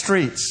on the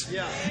streets.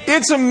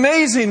 It's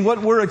amazing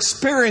what we're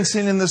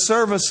experiencing in the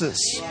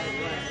services.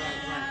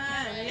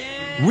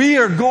 We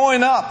are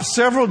going up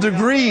several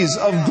degrees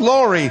of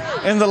glory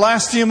in the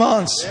last few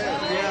months.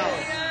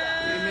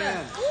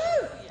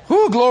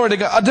 Ooh, glory to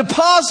God. A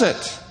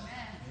deposit.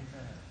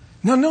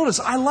 Now notice,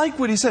 I like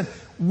what he said.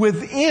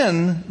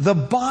 Within the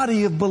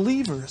body of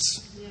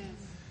believers.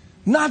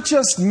 Not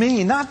just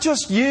me, not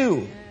just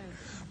you,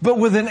 but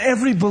within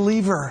every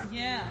believer.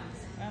 Yeah,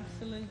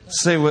 absolutely.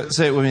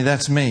 Say it with me,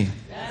 that's me.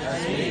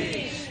 That's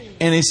me.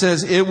 And he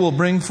says, it will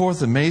bring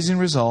forth amazing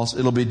results.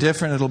 It'll be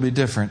different, it'll be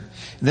different.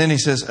 Then he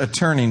says, a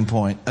turning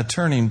point, a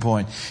turning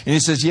point. And he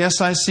says,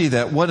 yes, I see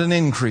that. What an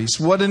increase,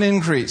 what an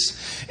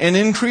increase. An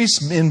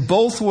increase in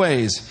both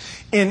ways.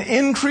 An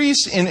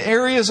increase in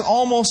areas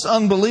almost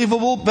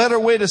unbelievable. Better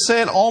way to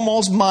say it,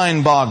 almost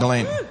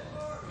mind-boggling.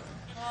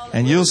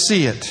 And you'll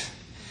see it.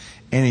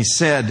 And he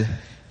said,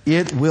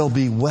 it will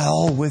be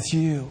well with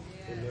you.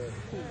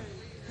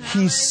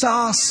 He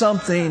saw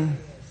something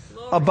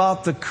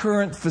about the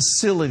current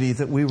facility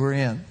that we were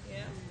in.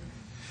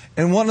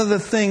 And one of the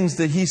things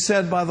that he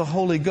said by the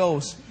Holy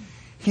Ghost,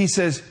 he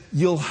says,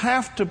 you'll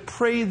have to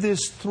pray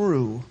this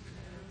through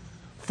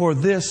for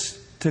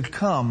this to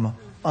come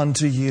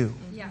unto you.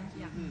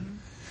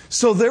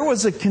 So there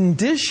was a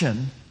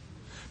condition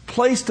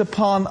placed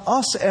upon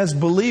us as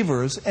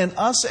believers and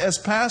us as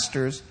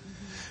pastors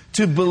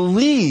to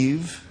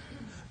believe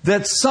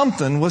that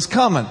something was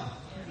coming.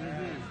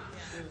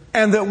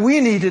 And that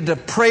we needed to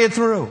pray it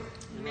through.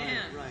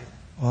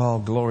 Oh,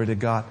 glory to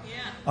God.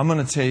 I'm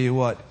going to tell you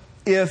what.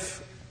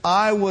 If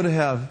I would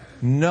have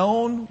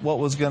known what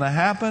was going to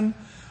happen,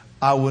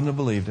 I wouldn't have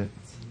believed it.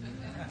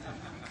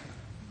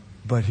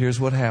 But here's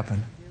what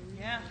happened.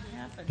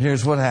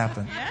 Here's what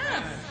happened.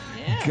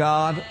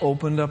 God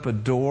opened up a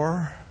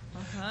door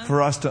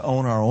for us to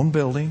own our own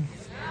building.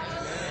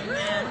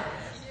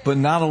 But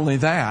not only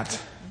that,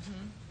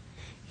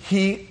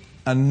 He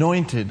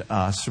anointed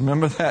us.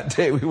 Remember that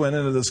day we went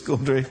into the school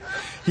district?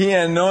 He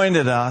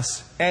anointed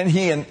us and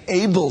He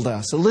enabled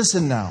us. So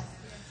listen now.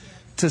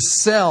 To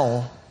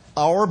sell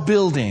our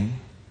building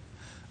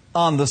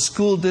on the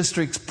school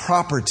district's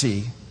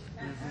property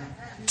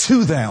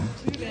to them.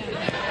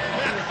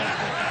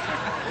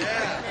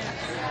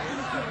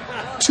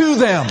 To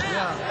them.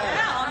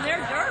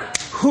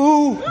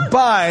 Who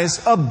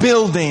buys a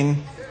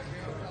building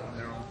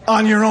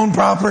on your own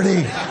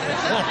property?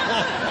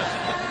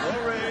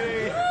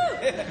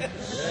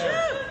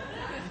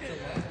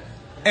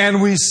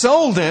 And we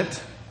sold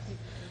it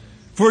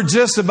for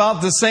just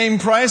about the same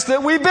price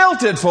that we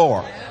built it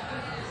for.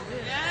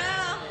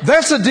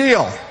 That's a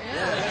deal.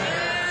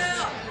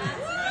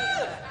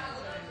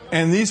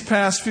 And these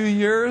past few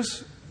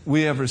years,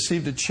 we have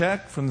received a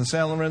check from the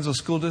San Lorenzo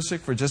School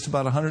District for just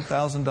about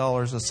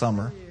 $100,000 a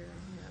summer.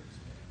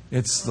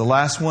 It's the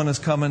last one is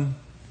coming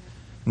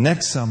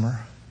next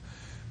summer.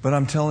 But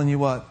I'm telling you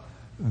what,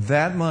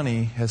 that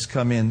money has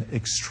come in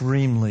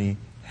extremely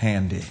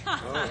handy.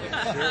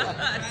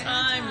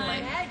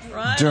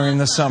 During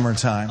the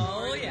summertime.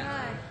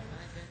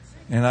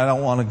 And I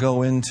don't want to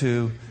go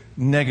into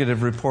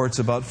negative reports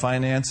about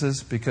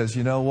finances because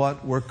you know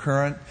what? We're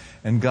current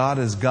and God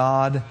is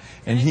God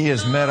and He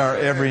has met our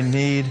every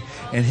need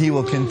and He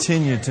will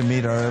continue to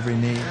meet our every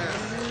need.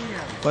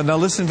 But now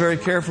listen very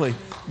carefully.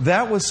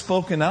 That was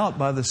spoken out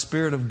by the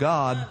Spirit of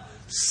God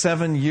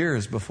 7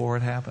 years before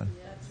it happened.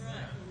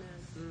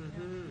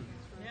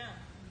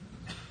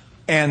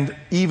 And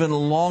even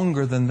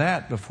longer than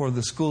that before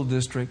the school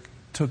district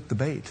took the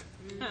bait.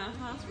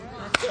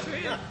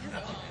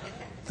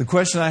 The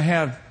question I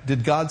have,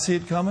 did God see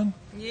it coming?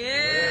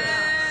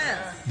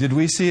 Yes. Did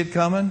we see it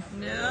coming?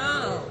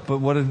 No. But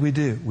what did we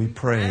do? We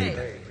prayed.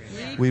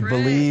 We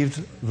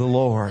believed the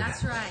Lord.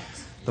 That's right.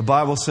 The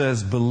Bible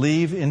says,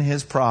 believe in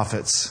His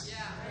prophets.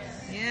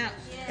 Yeah.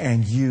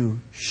 And you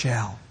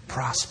shall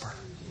prosper.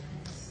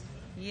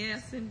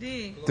 Yes,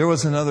 indeed. There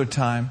was another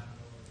time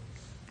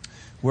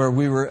where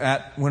we were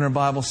at Winter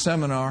Bible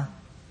Seminar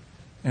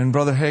and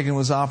Brother Hagin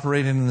was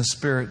operating in the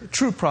Spirit, a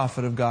true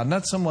prophet of God,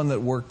 not someone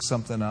that worked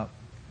something up.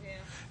 Yeah.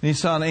 And he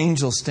saw an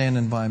angel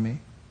standing by me.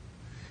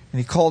 And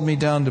he called me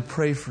down to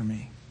pray for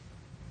me.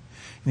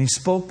 And he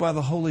spoke by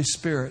the Holy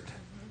Spirit.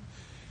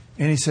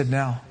 And he said,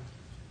 now,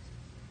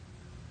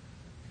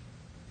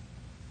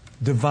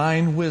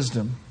 divine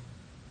wisdom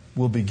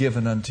will be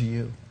given unto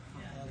you.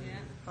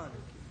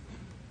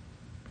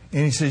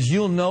 And he says,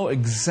 you'll know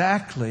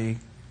exactly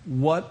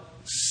what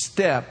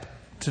step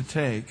to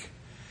take.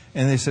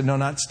 And they said, no,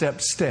 not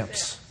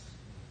steps.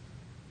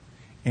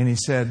 And he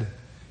said,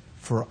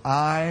 for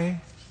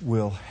I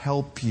will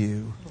help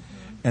you,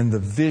 and the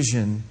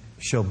vision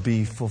shall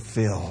be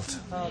fulfilled.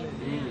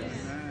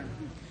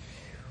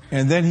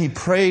 And then he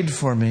prayed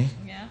for me.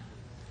 Yeah.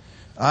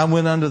 I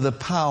went under the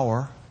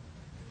power,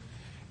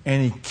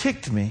 and he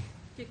kicked me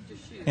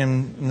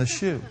in the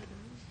shoe.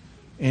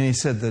 And he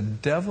said, the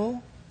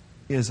devil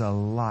is a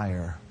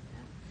liar,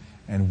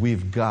 and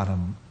we've got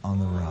him on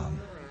the run.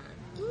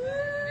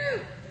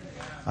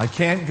 I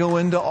can't go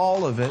into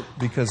all of it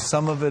because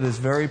some of it is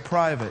very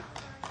private.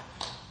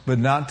 But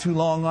not too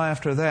long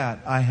after that,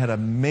 I had a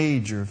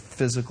major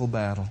physical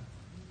battle.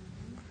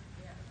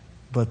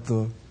 But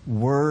the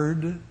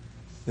word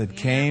that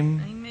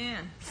came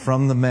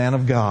from the man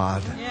of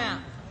God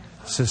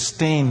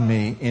sustained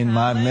me in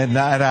my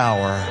midnight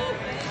hour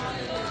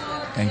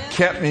and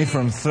kept me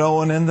from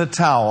throwing in the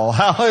towel.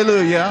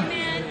 Hallelujah.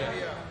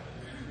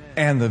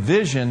 And the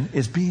vision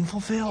is being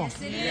fulfilled.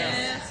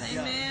 Yes.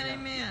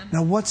 Amen.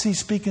 Now, what's he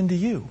speaking to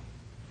you?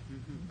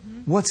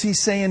 What's he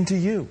saying to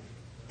you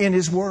in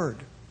his word?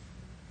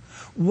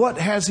 What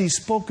has he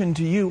spoken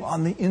to you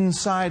on the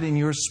inside in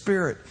your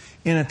spirit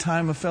in a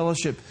time of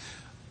fellowship?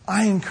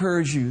 I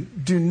encourage you,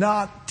 do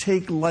not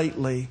take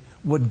lightly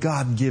what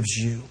God gives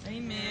you.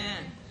 Amen.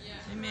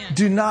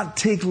 Do not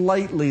take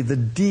lightly the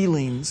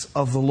dealings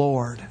of the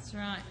Lord. That's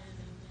right.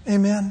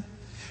 Amen.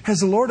 Has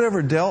the Lord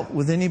ever dealt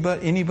with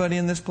anybody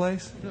in this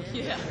place?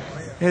 Yeah.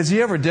 Has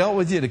he ever dealt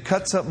with you to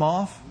cut something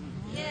off?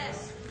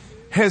 Yes.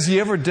 Has he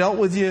ever dealt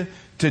with you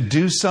to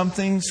do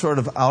something sort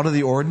of out of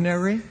the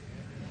ordinary?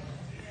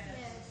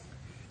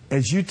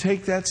 As you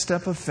take that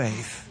step of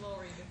faith,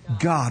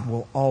 God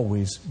will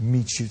always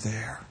meet you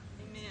there.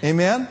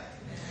 Amen?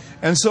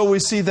 And so we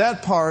see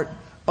that part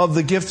of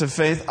the gift of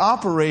faith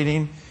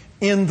operating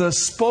in the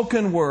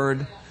spoken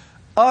word,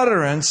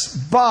 utterance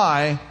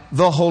by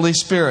the Holy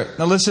Spirit.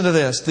 Now listen to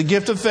this. The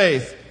gift of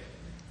faith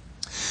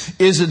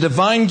is a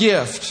divine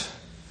gift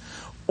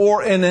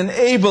or an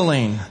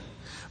enabling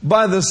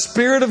by the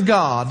Spirit of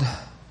God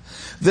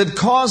that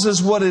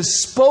causes what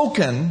is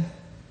spoken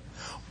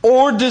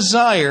or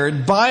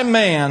desired by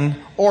man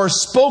or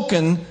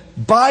spoken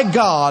by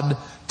God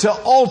to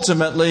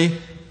ultimately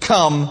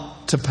come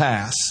to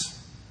pass.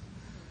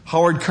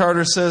 Howard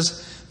Carter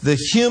says, the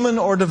human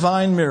or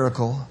divine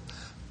miracle,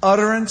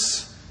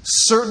 utterance,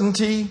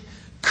 certainty,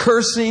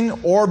 cursing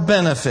or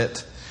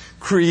benefit,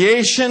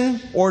 creation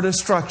or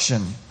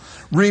destruction,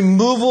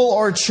 removal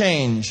or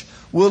change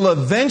will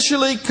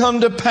eventually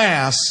come to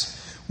pass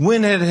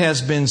when it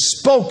has been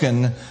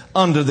spoken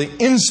under the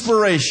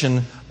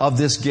inspiration of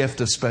this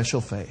gift of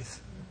special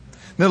faith.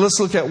 Now let's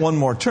look at one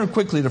more. Turn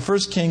quickly to 1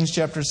 Kings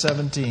chapter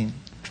 17.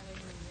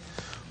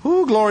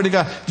 Ooh, glory to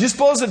God. Do you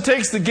suppose it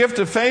takes the gift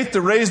of faith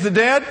to raise the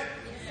dead?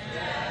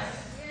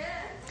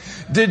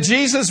 Yes. Did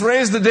Jesus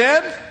raise the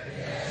dead?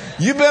 Yes.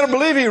 You better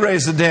believe He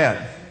raised the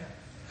dead.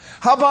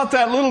 How about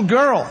that little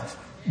girl,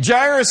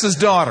 Jairus'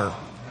 daughter?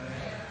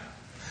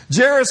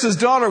 Jairus'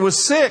 daughter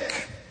was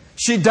sick.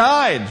 She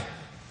died.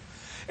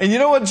 And you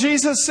know what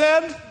Jesus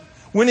said?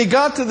 When He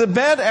got to the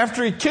bed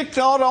after He kicked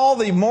out all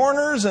the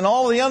mourners and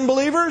all the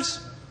unbelievers?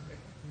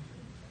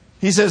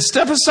 He said,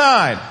 step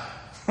aside.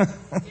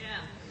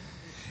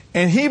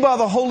 And He, by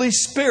the Holy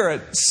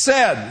Spirit,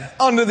 said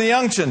under the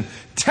unction,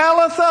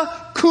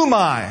 Talitha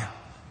cumi,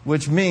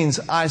 which means,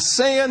 I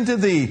say unto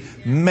thee,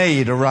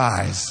 maid,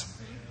 arise.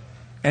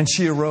 And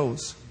she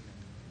arose.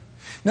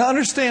 Now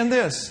understand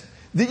this,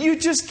 that you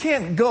just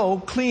can't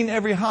go clean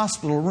every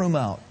hospital room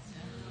out.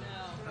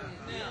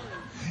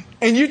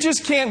 And you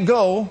just can't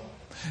go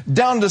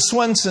down to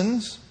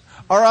Swenson's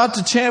or out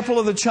to Chapel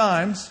of the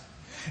Chimes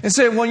and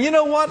say, well, you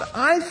know what?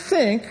 I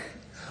think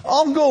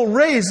I'll go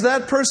raise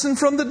that person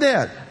from the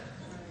dead.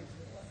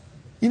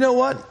 You know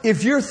what?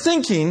 If you're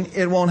thinking,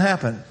 it won't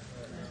happen.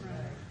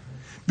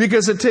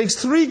 Because it takes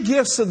 3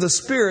 gifts of the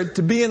Spirit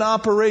to be in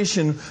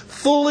operation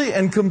fully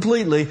and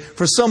completely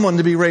for someone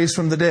to be raised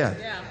from the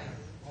dead.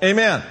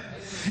 Amen.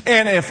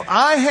 And if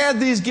I had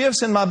these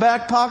gifts in my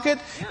back pocket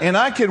and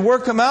I could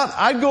work them out,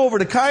 I'd go over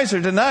to Kaiser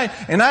tonight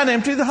and I'd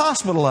empty the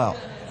hospital out.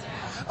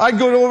 I'd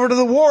go over to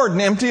the ward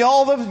and empty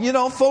all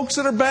the, folks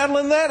that are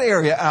battling that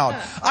area out.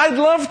 I'd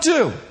love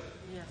to.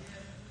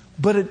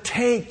 But it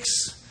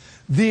takes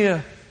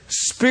the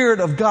Spirit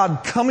of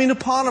God coming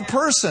upon a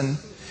person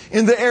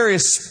in the area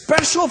of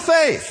special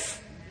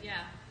faith.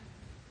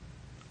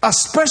 A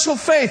special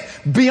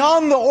faith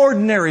beyond the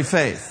ordinary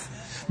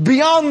faith.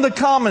 Beyond the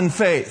common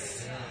faith.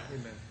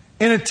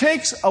 And it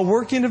takes a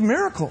working of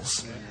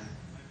miracles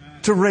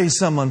to raise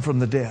someone from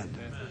the dead.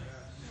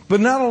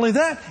 But not only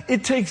that,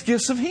 it takes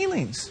gifts of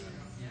healings.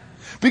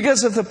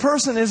 Because if the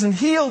person isn't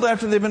healed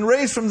after they've been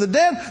raised from the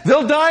dead,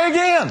 they'll die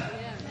again.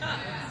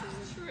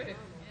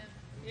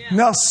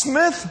 Now,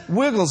 Smith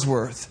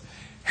Wigglesworth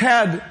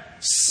had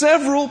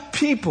several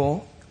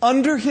people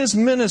under his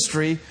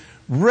ministry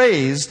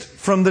raised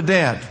from the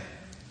dead.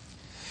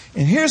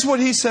 And here's what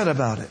he said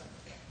about it.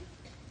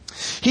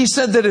 He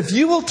said that if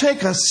you will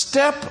take a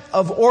step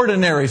of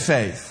ordinary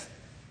faith,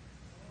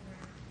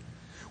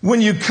 when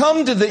you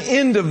come to the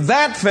end of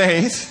that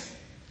faith,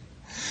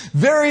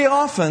 very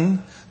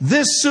often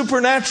this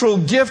supernatural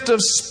gift of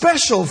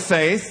special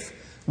faith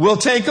will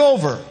take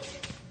over.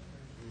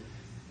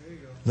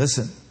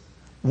 Listen,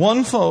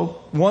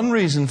 One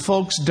reason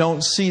folks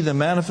don't see the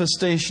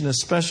manifestation of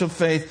special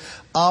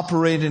faith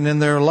operating in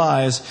their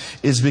lives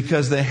is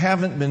because they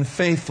haven't been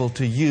faithful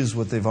to use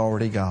what they've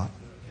already got.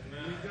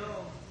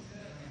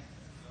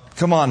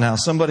 Come on now,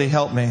 somebody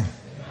help me.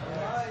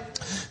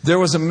 There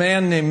was a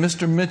man named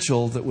Mr.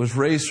 Mitchell that was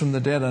raised from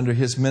the dead under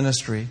his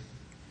ministry.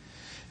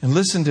 And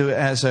listen to it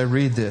as I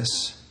read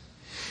this.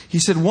 He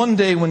said, one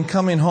day when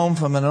coming home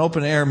from an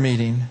open air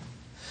meeting,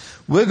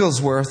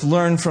 Wigglesworth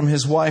learned from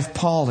his wife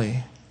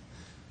Polly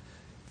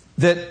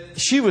that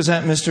she was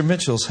at Mr.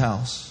 Mitchell's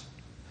house.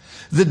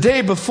 The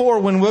day before,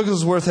 when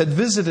Wigglesworth had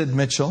visited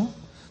Mitchell,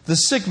 the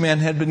sick man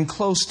had been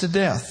close to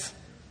death.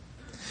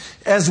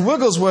 As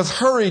Wigglesworth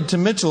hurried to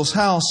Mitchell's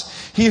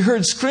house, he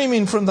heard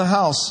screaming from the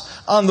house.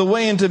 On the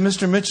way into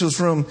Mr.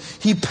 Mitchell's room,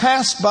 he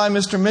passed by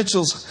Mr.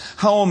 Mitchell's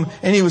home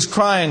and he was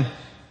crying.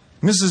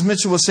 Mrs.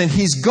 Mitchell was saying,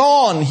 "He's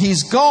gone,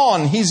 he's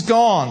gone, he's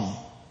gone."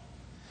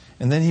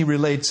 And then he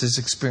relates his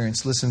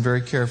experience. Listen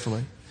very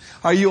carefully.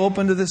 Are you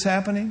open to this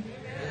happening?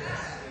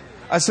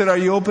 I said, are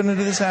you open to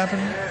this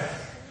happening?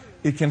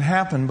 It can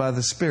happen by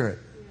the Spirit.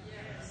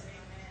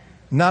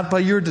 Not by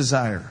your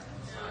desire.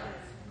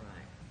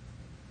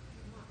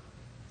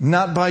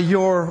 Not by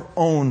your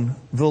own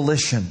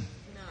volition.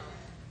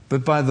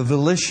 But by the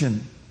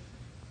volition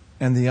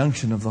and the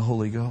unction of the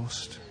Holy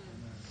Ghost.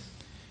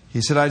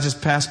 He said, I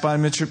just passed by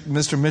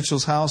Mr.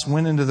 Mitchell's house,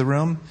 went into the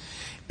room,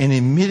 and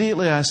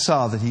immediately I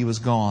saw that he was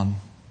gone.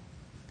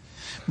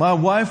 My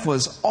wife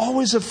was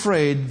always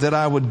afraid that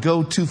I would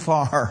go too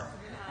far.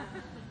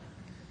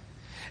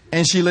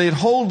 And she laid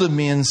hold of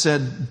me and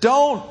said,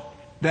 "Don't,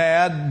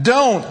 Dad,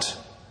 don't.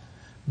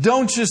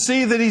 Don't you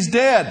see that he's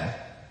dead?"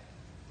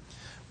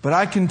 But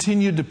I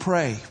continued to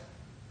pray.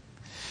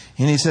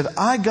 And he said,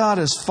 I got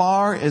as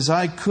far as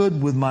I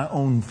could with my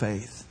own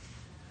faith.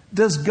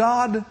 Does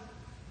God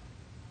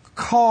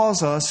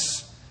cause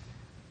us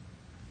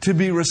to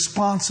be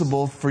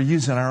responsible for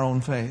using our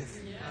own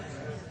faith?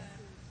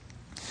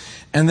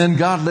 And then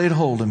God laid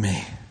hold of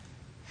me.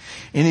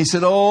 And he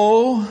said,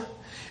 oh,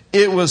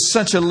 it was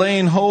such a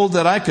laying hold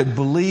that I could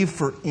believe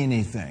for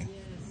anything.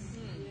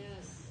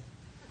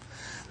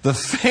 The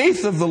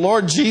faith of the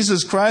Lord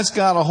Jesus Christ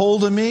got a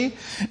hold of me,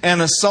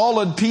 and a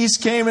solid peace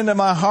came into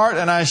my heart,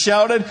 and I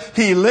shouted,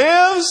 He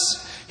lives!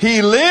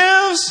 He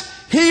lives!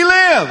 He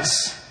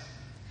lives!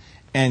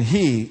 And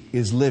He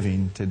is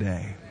living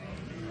today.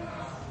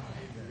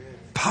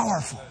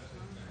 Powerful.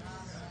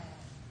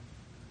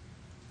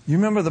 You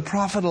remember the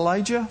prophet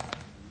Elijah?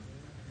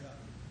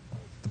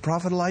 The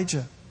prophet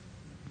Elijah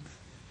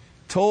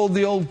told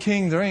the old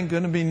king there ain't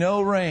going to be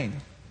no rain,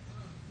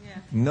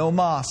 no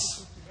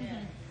moss,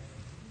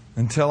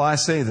 until I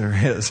say there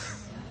is.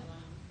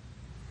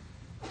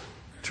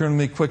 Turn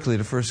with me quickly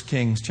to 1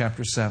 Kings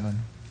chapter 7.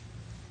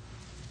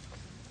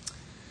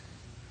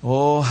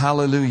 Oh,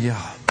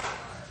 hallelujah.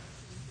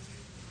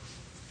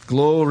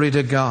 Glory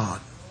to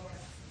God.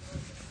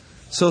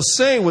 So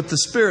say what the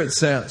Spirit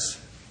says.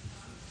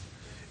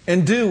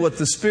 And do what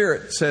the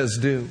Spirit says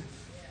do.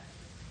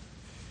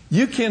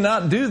 You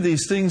cannot do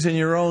these things in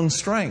your own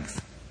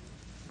strength.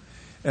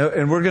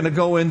 And we're going to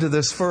go into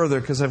this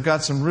further because I've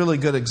got some really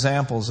good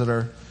examples that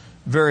are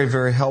very,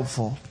 very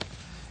helpful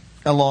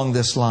along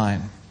this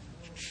line.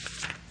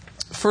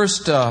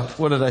 First,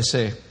 what did I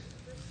say?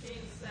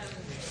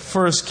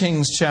 1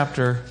 Kings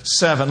chapter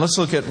 7. Let's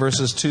look at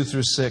verses 2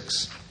 through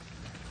 6.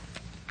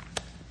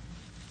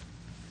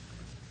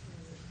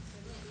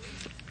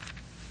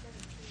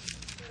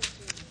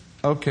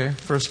 Okay,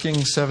 1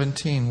 Kings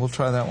 17. We'll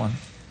try that one.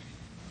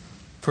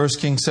 1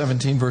 Kings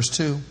 17, verse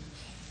 2.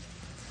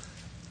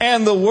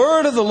 And the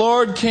word of the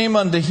Lord came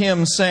unto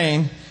him,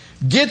 saying,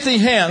 Get thee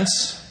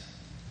hence,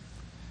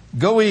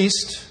 go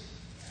east,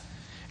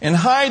 and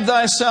hide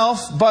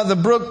thyself by the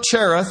brook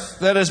Cherith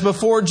that is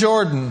before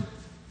Jordan.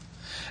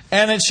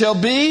 And it shall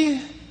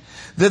be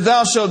that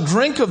thou shalt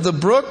drink of the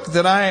brook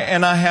that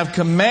I have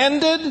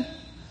commanded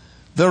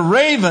the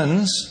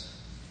ravens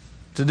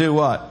to do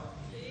what?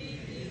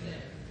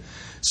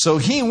 So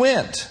he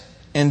went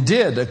and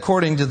did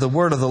according to the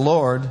word of the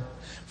Lord,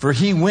 for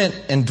he went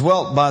and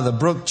dwelt by the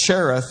brook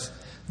Cherith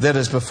that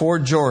is before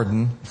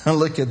Jordan.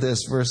 Look at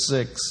this, verse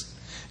 6.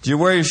 Do you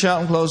wear your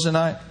shouting clothes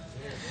tonight?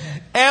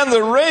 And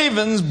the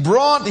ravens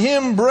brought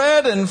him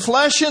bread and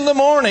flesh in the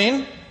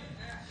morning,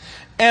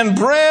 and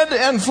bread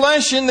and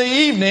flesh in the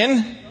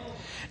evening,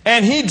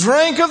 and he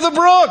drank of the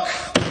brook.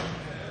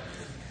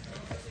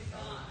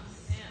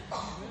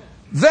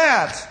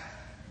 That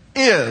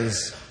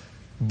is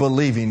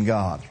believing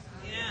God.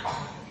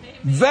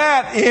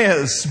 That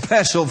is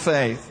special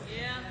faith.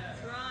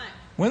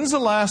 When's the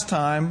last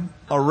time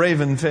a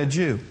raven fed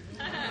you?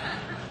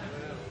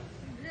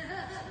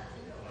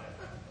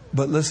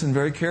 But listen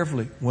very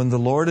carefully. When the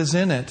Lord is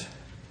in it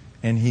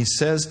and He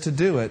says to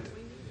do it,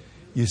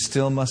 you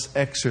still must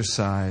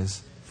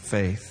exercise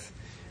faith.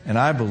 And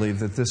I believe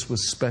that this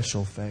was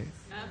special faith.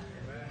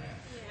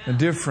 And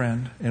dear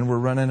friend, and we're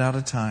running out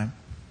of time.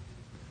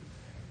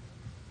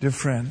 Dear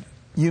friend,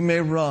 you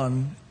may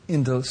run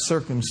into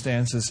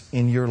circumstances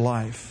in your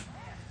life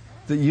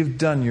that you've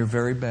done your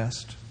very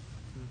best.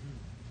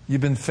 You've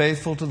been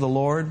faithful to the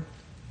Lord.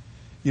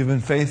 You've been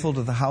faithful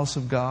to the house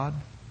of God.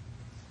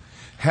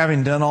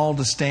 Having done all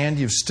to stand,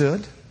 you've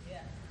stood.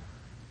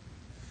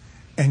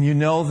 And you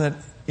know that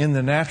in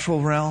the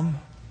natural realm,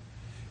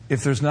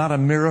 if there's not a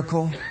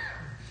miracle,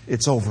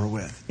 it's over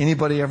with.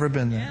 Anybody ever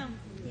been there?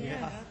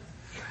 Yeah.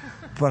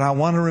 But I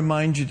want to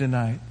remind you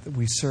tonight that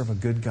we serve a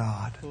good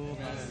God.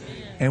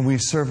 And we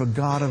serve a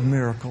God of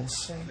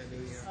miracles.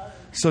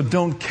 So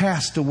don't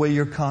cast away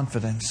your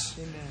confidence.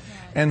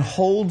 And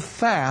hold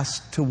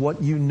fast to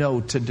what you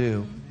know to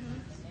do.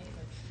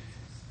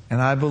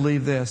 And I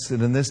believe this,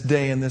 that in this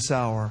day and this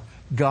hour,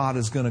 God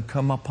is going to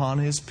come upon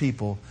His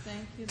people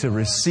to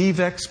receive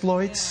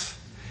exploits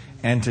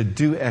and to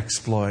do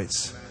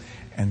exploits.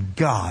 And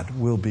God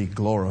will be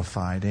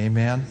glorified.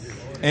 Amen?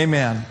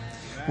 Amen.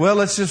 Well,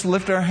 let's just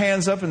lift our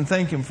hands up and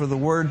thank Him for the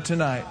Word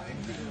tonight.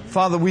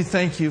 Father, we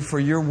thank You for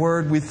Your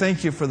Word. We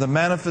thank You for the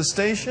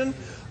manifestation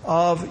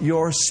of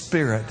Your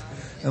Spirit.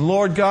 And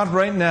Lord God,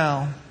 right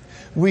now,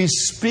 we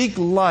speak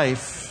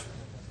life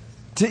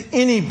to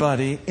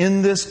anybody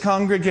in this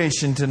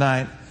congregation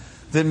tonight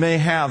that may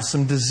have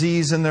some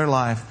disease in their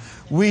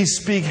life. We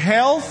speak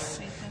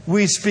health,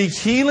 we speak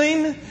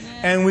healing,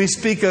 and we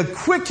speak a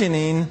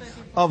quickening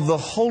of the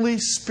Holy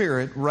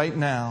Spirit right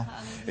now.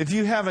 If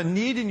you have a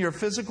need in your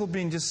physical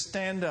being, just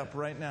stand up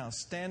right now.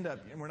 Stand up.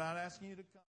 And we're not asking you to come.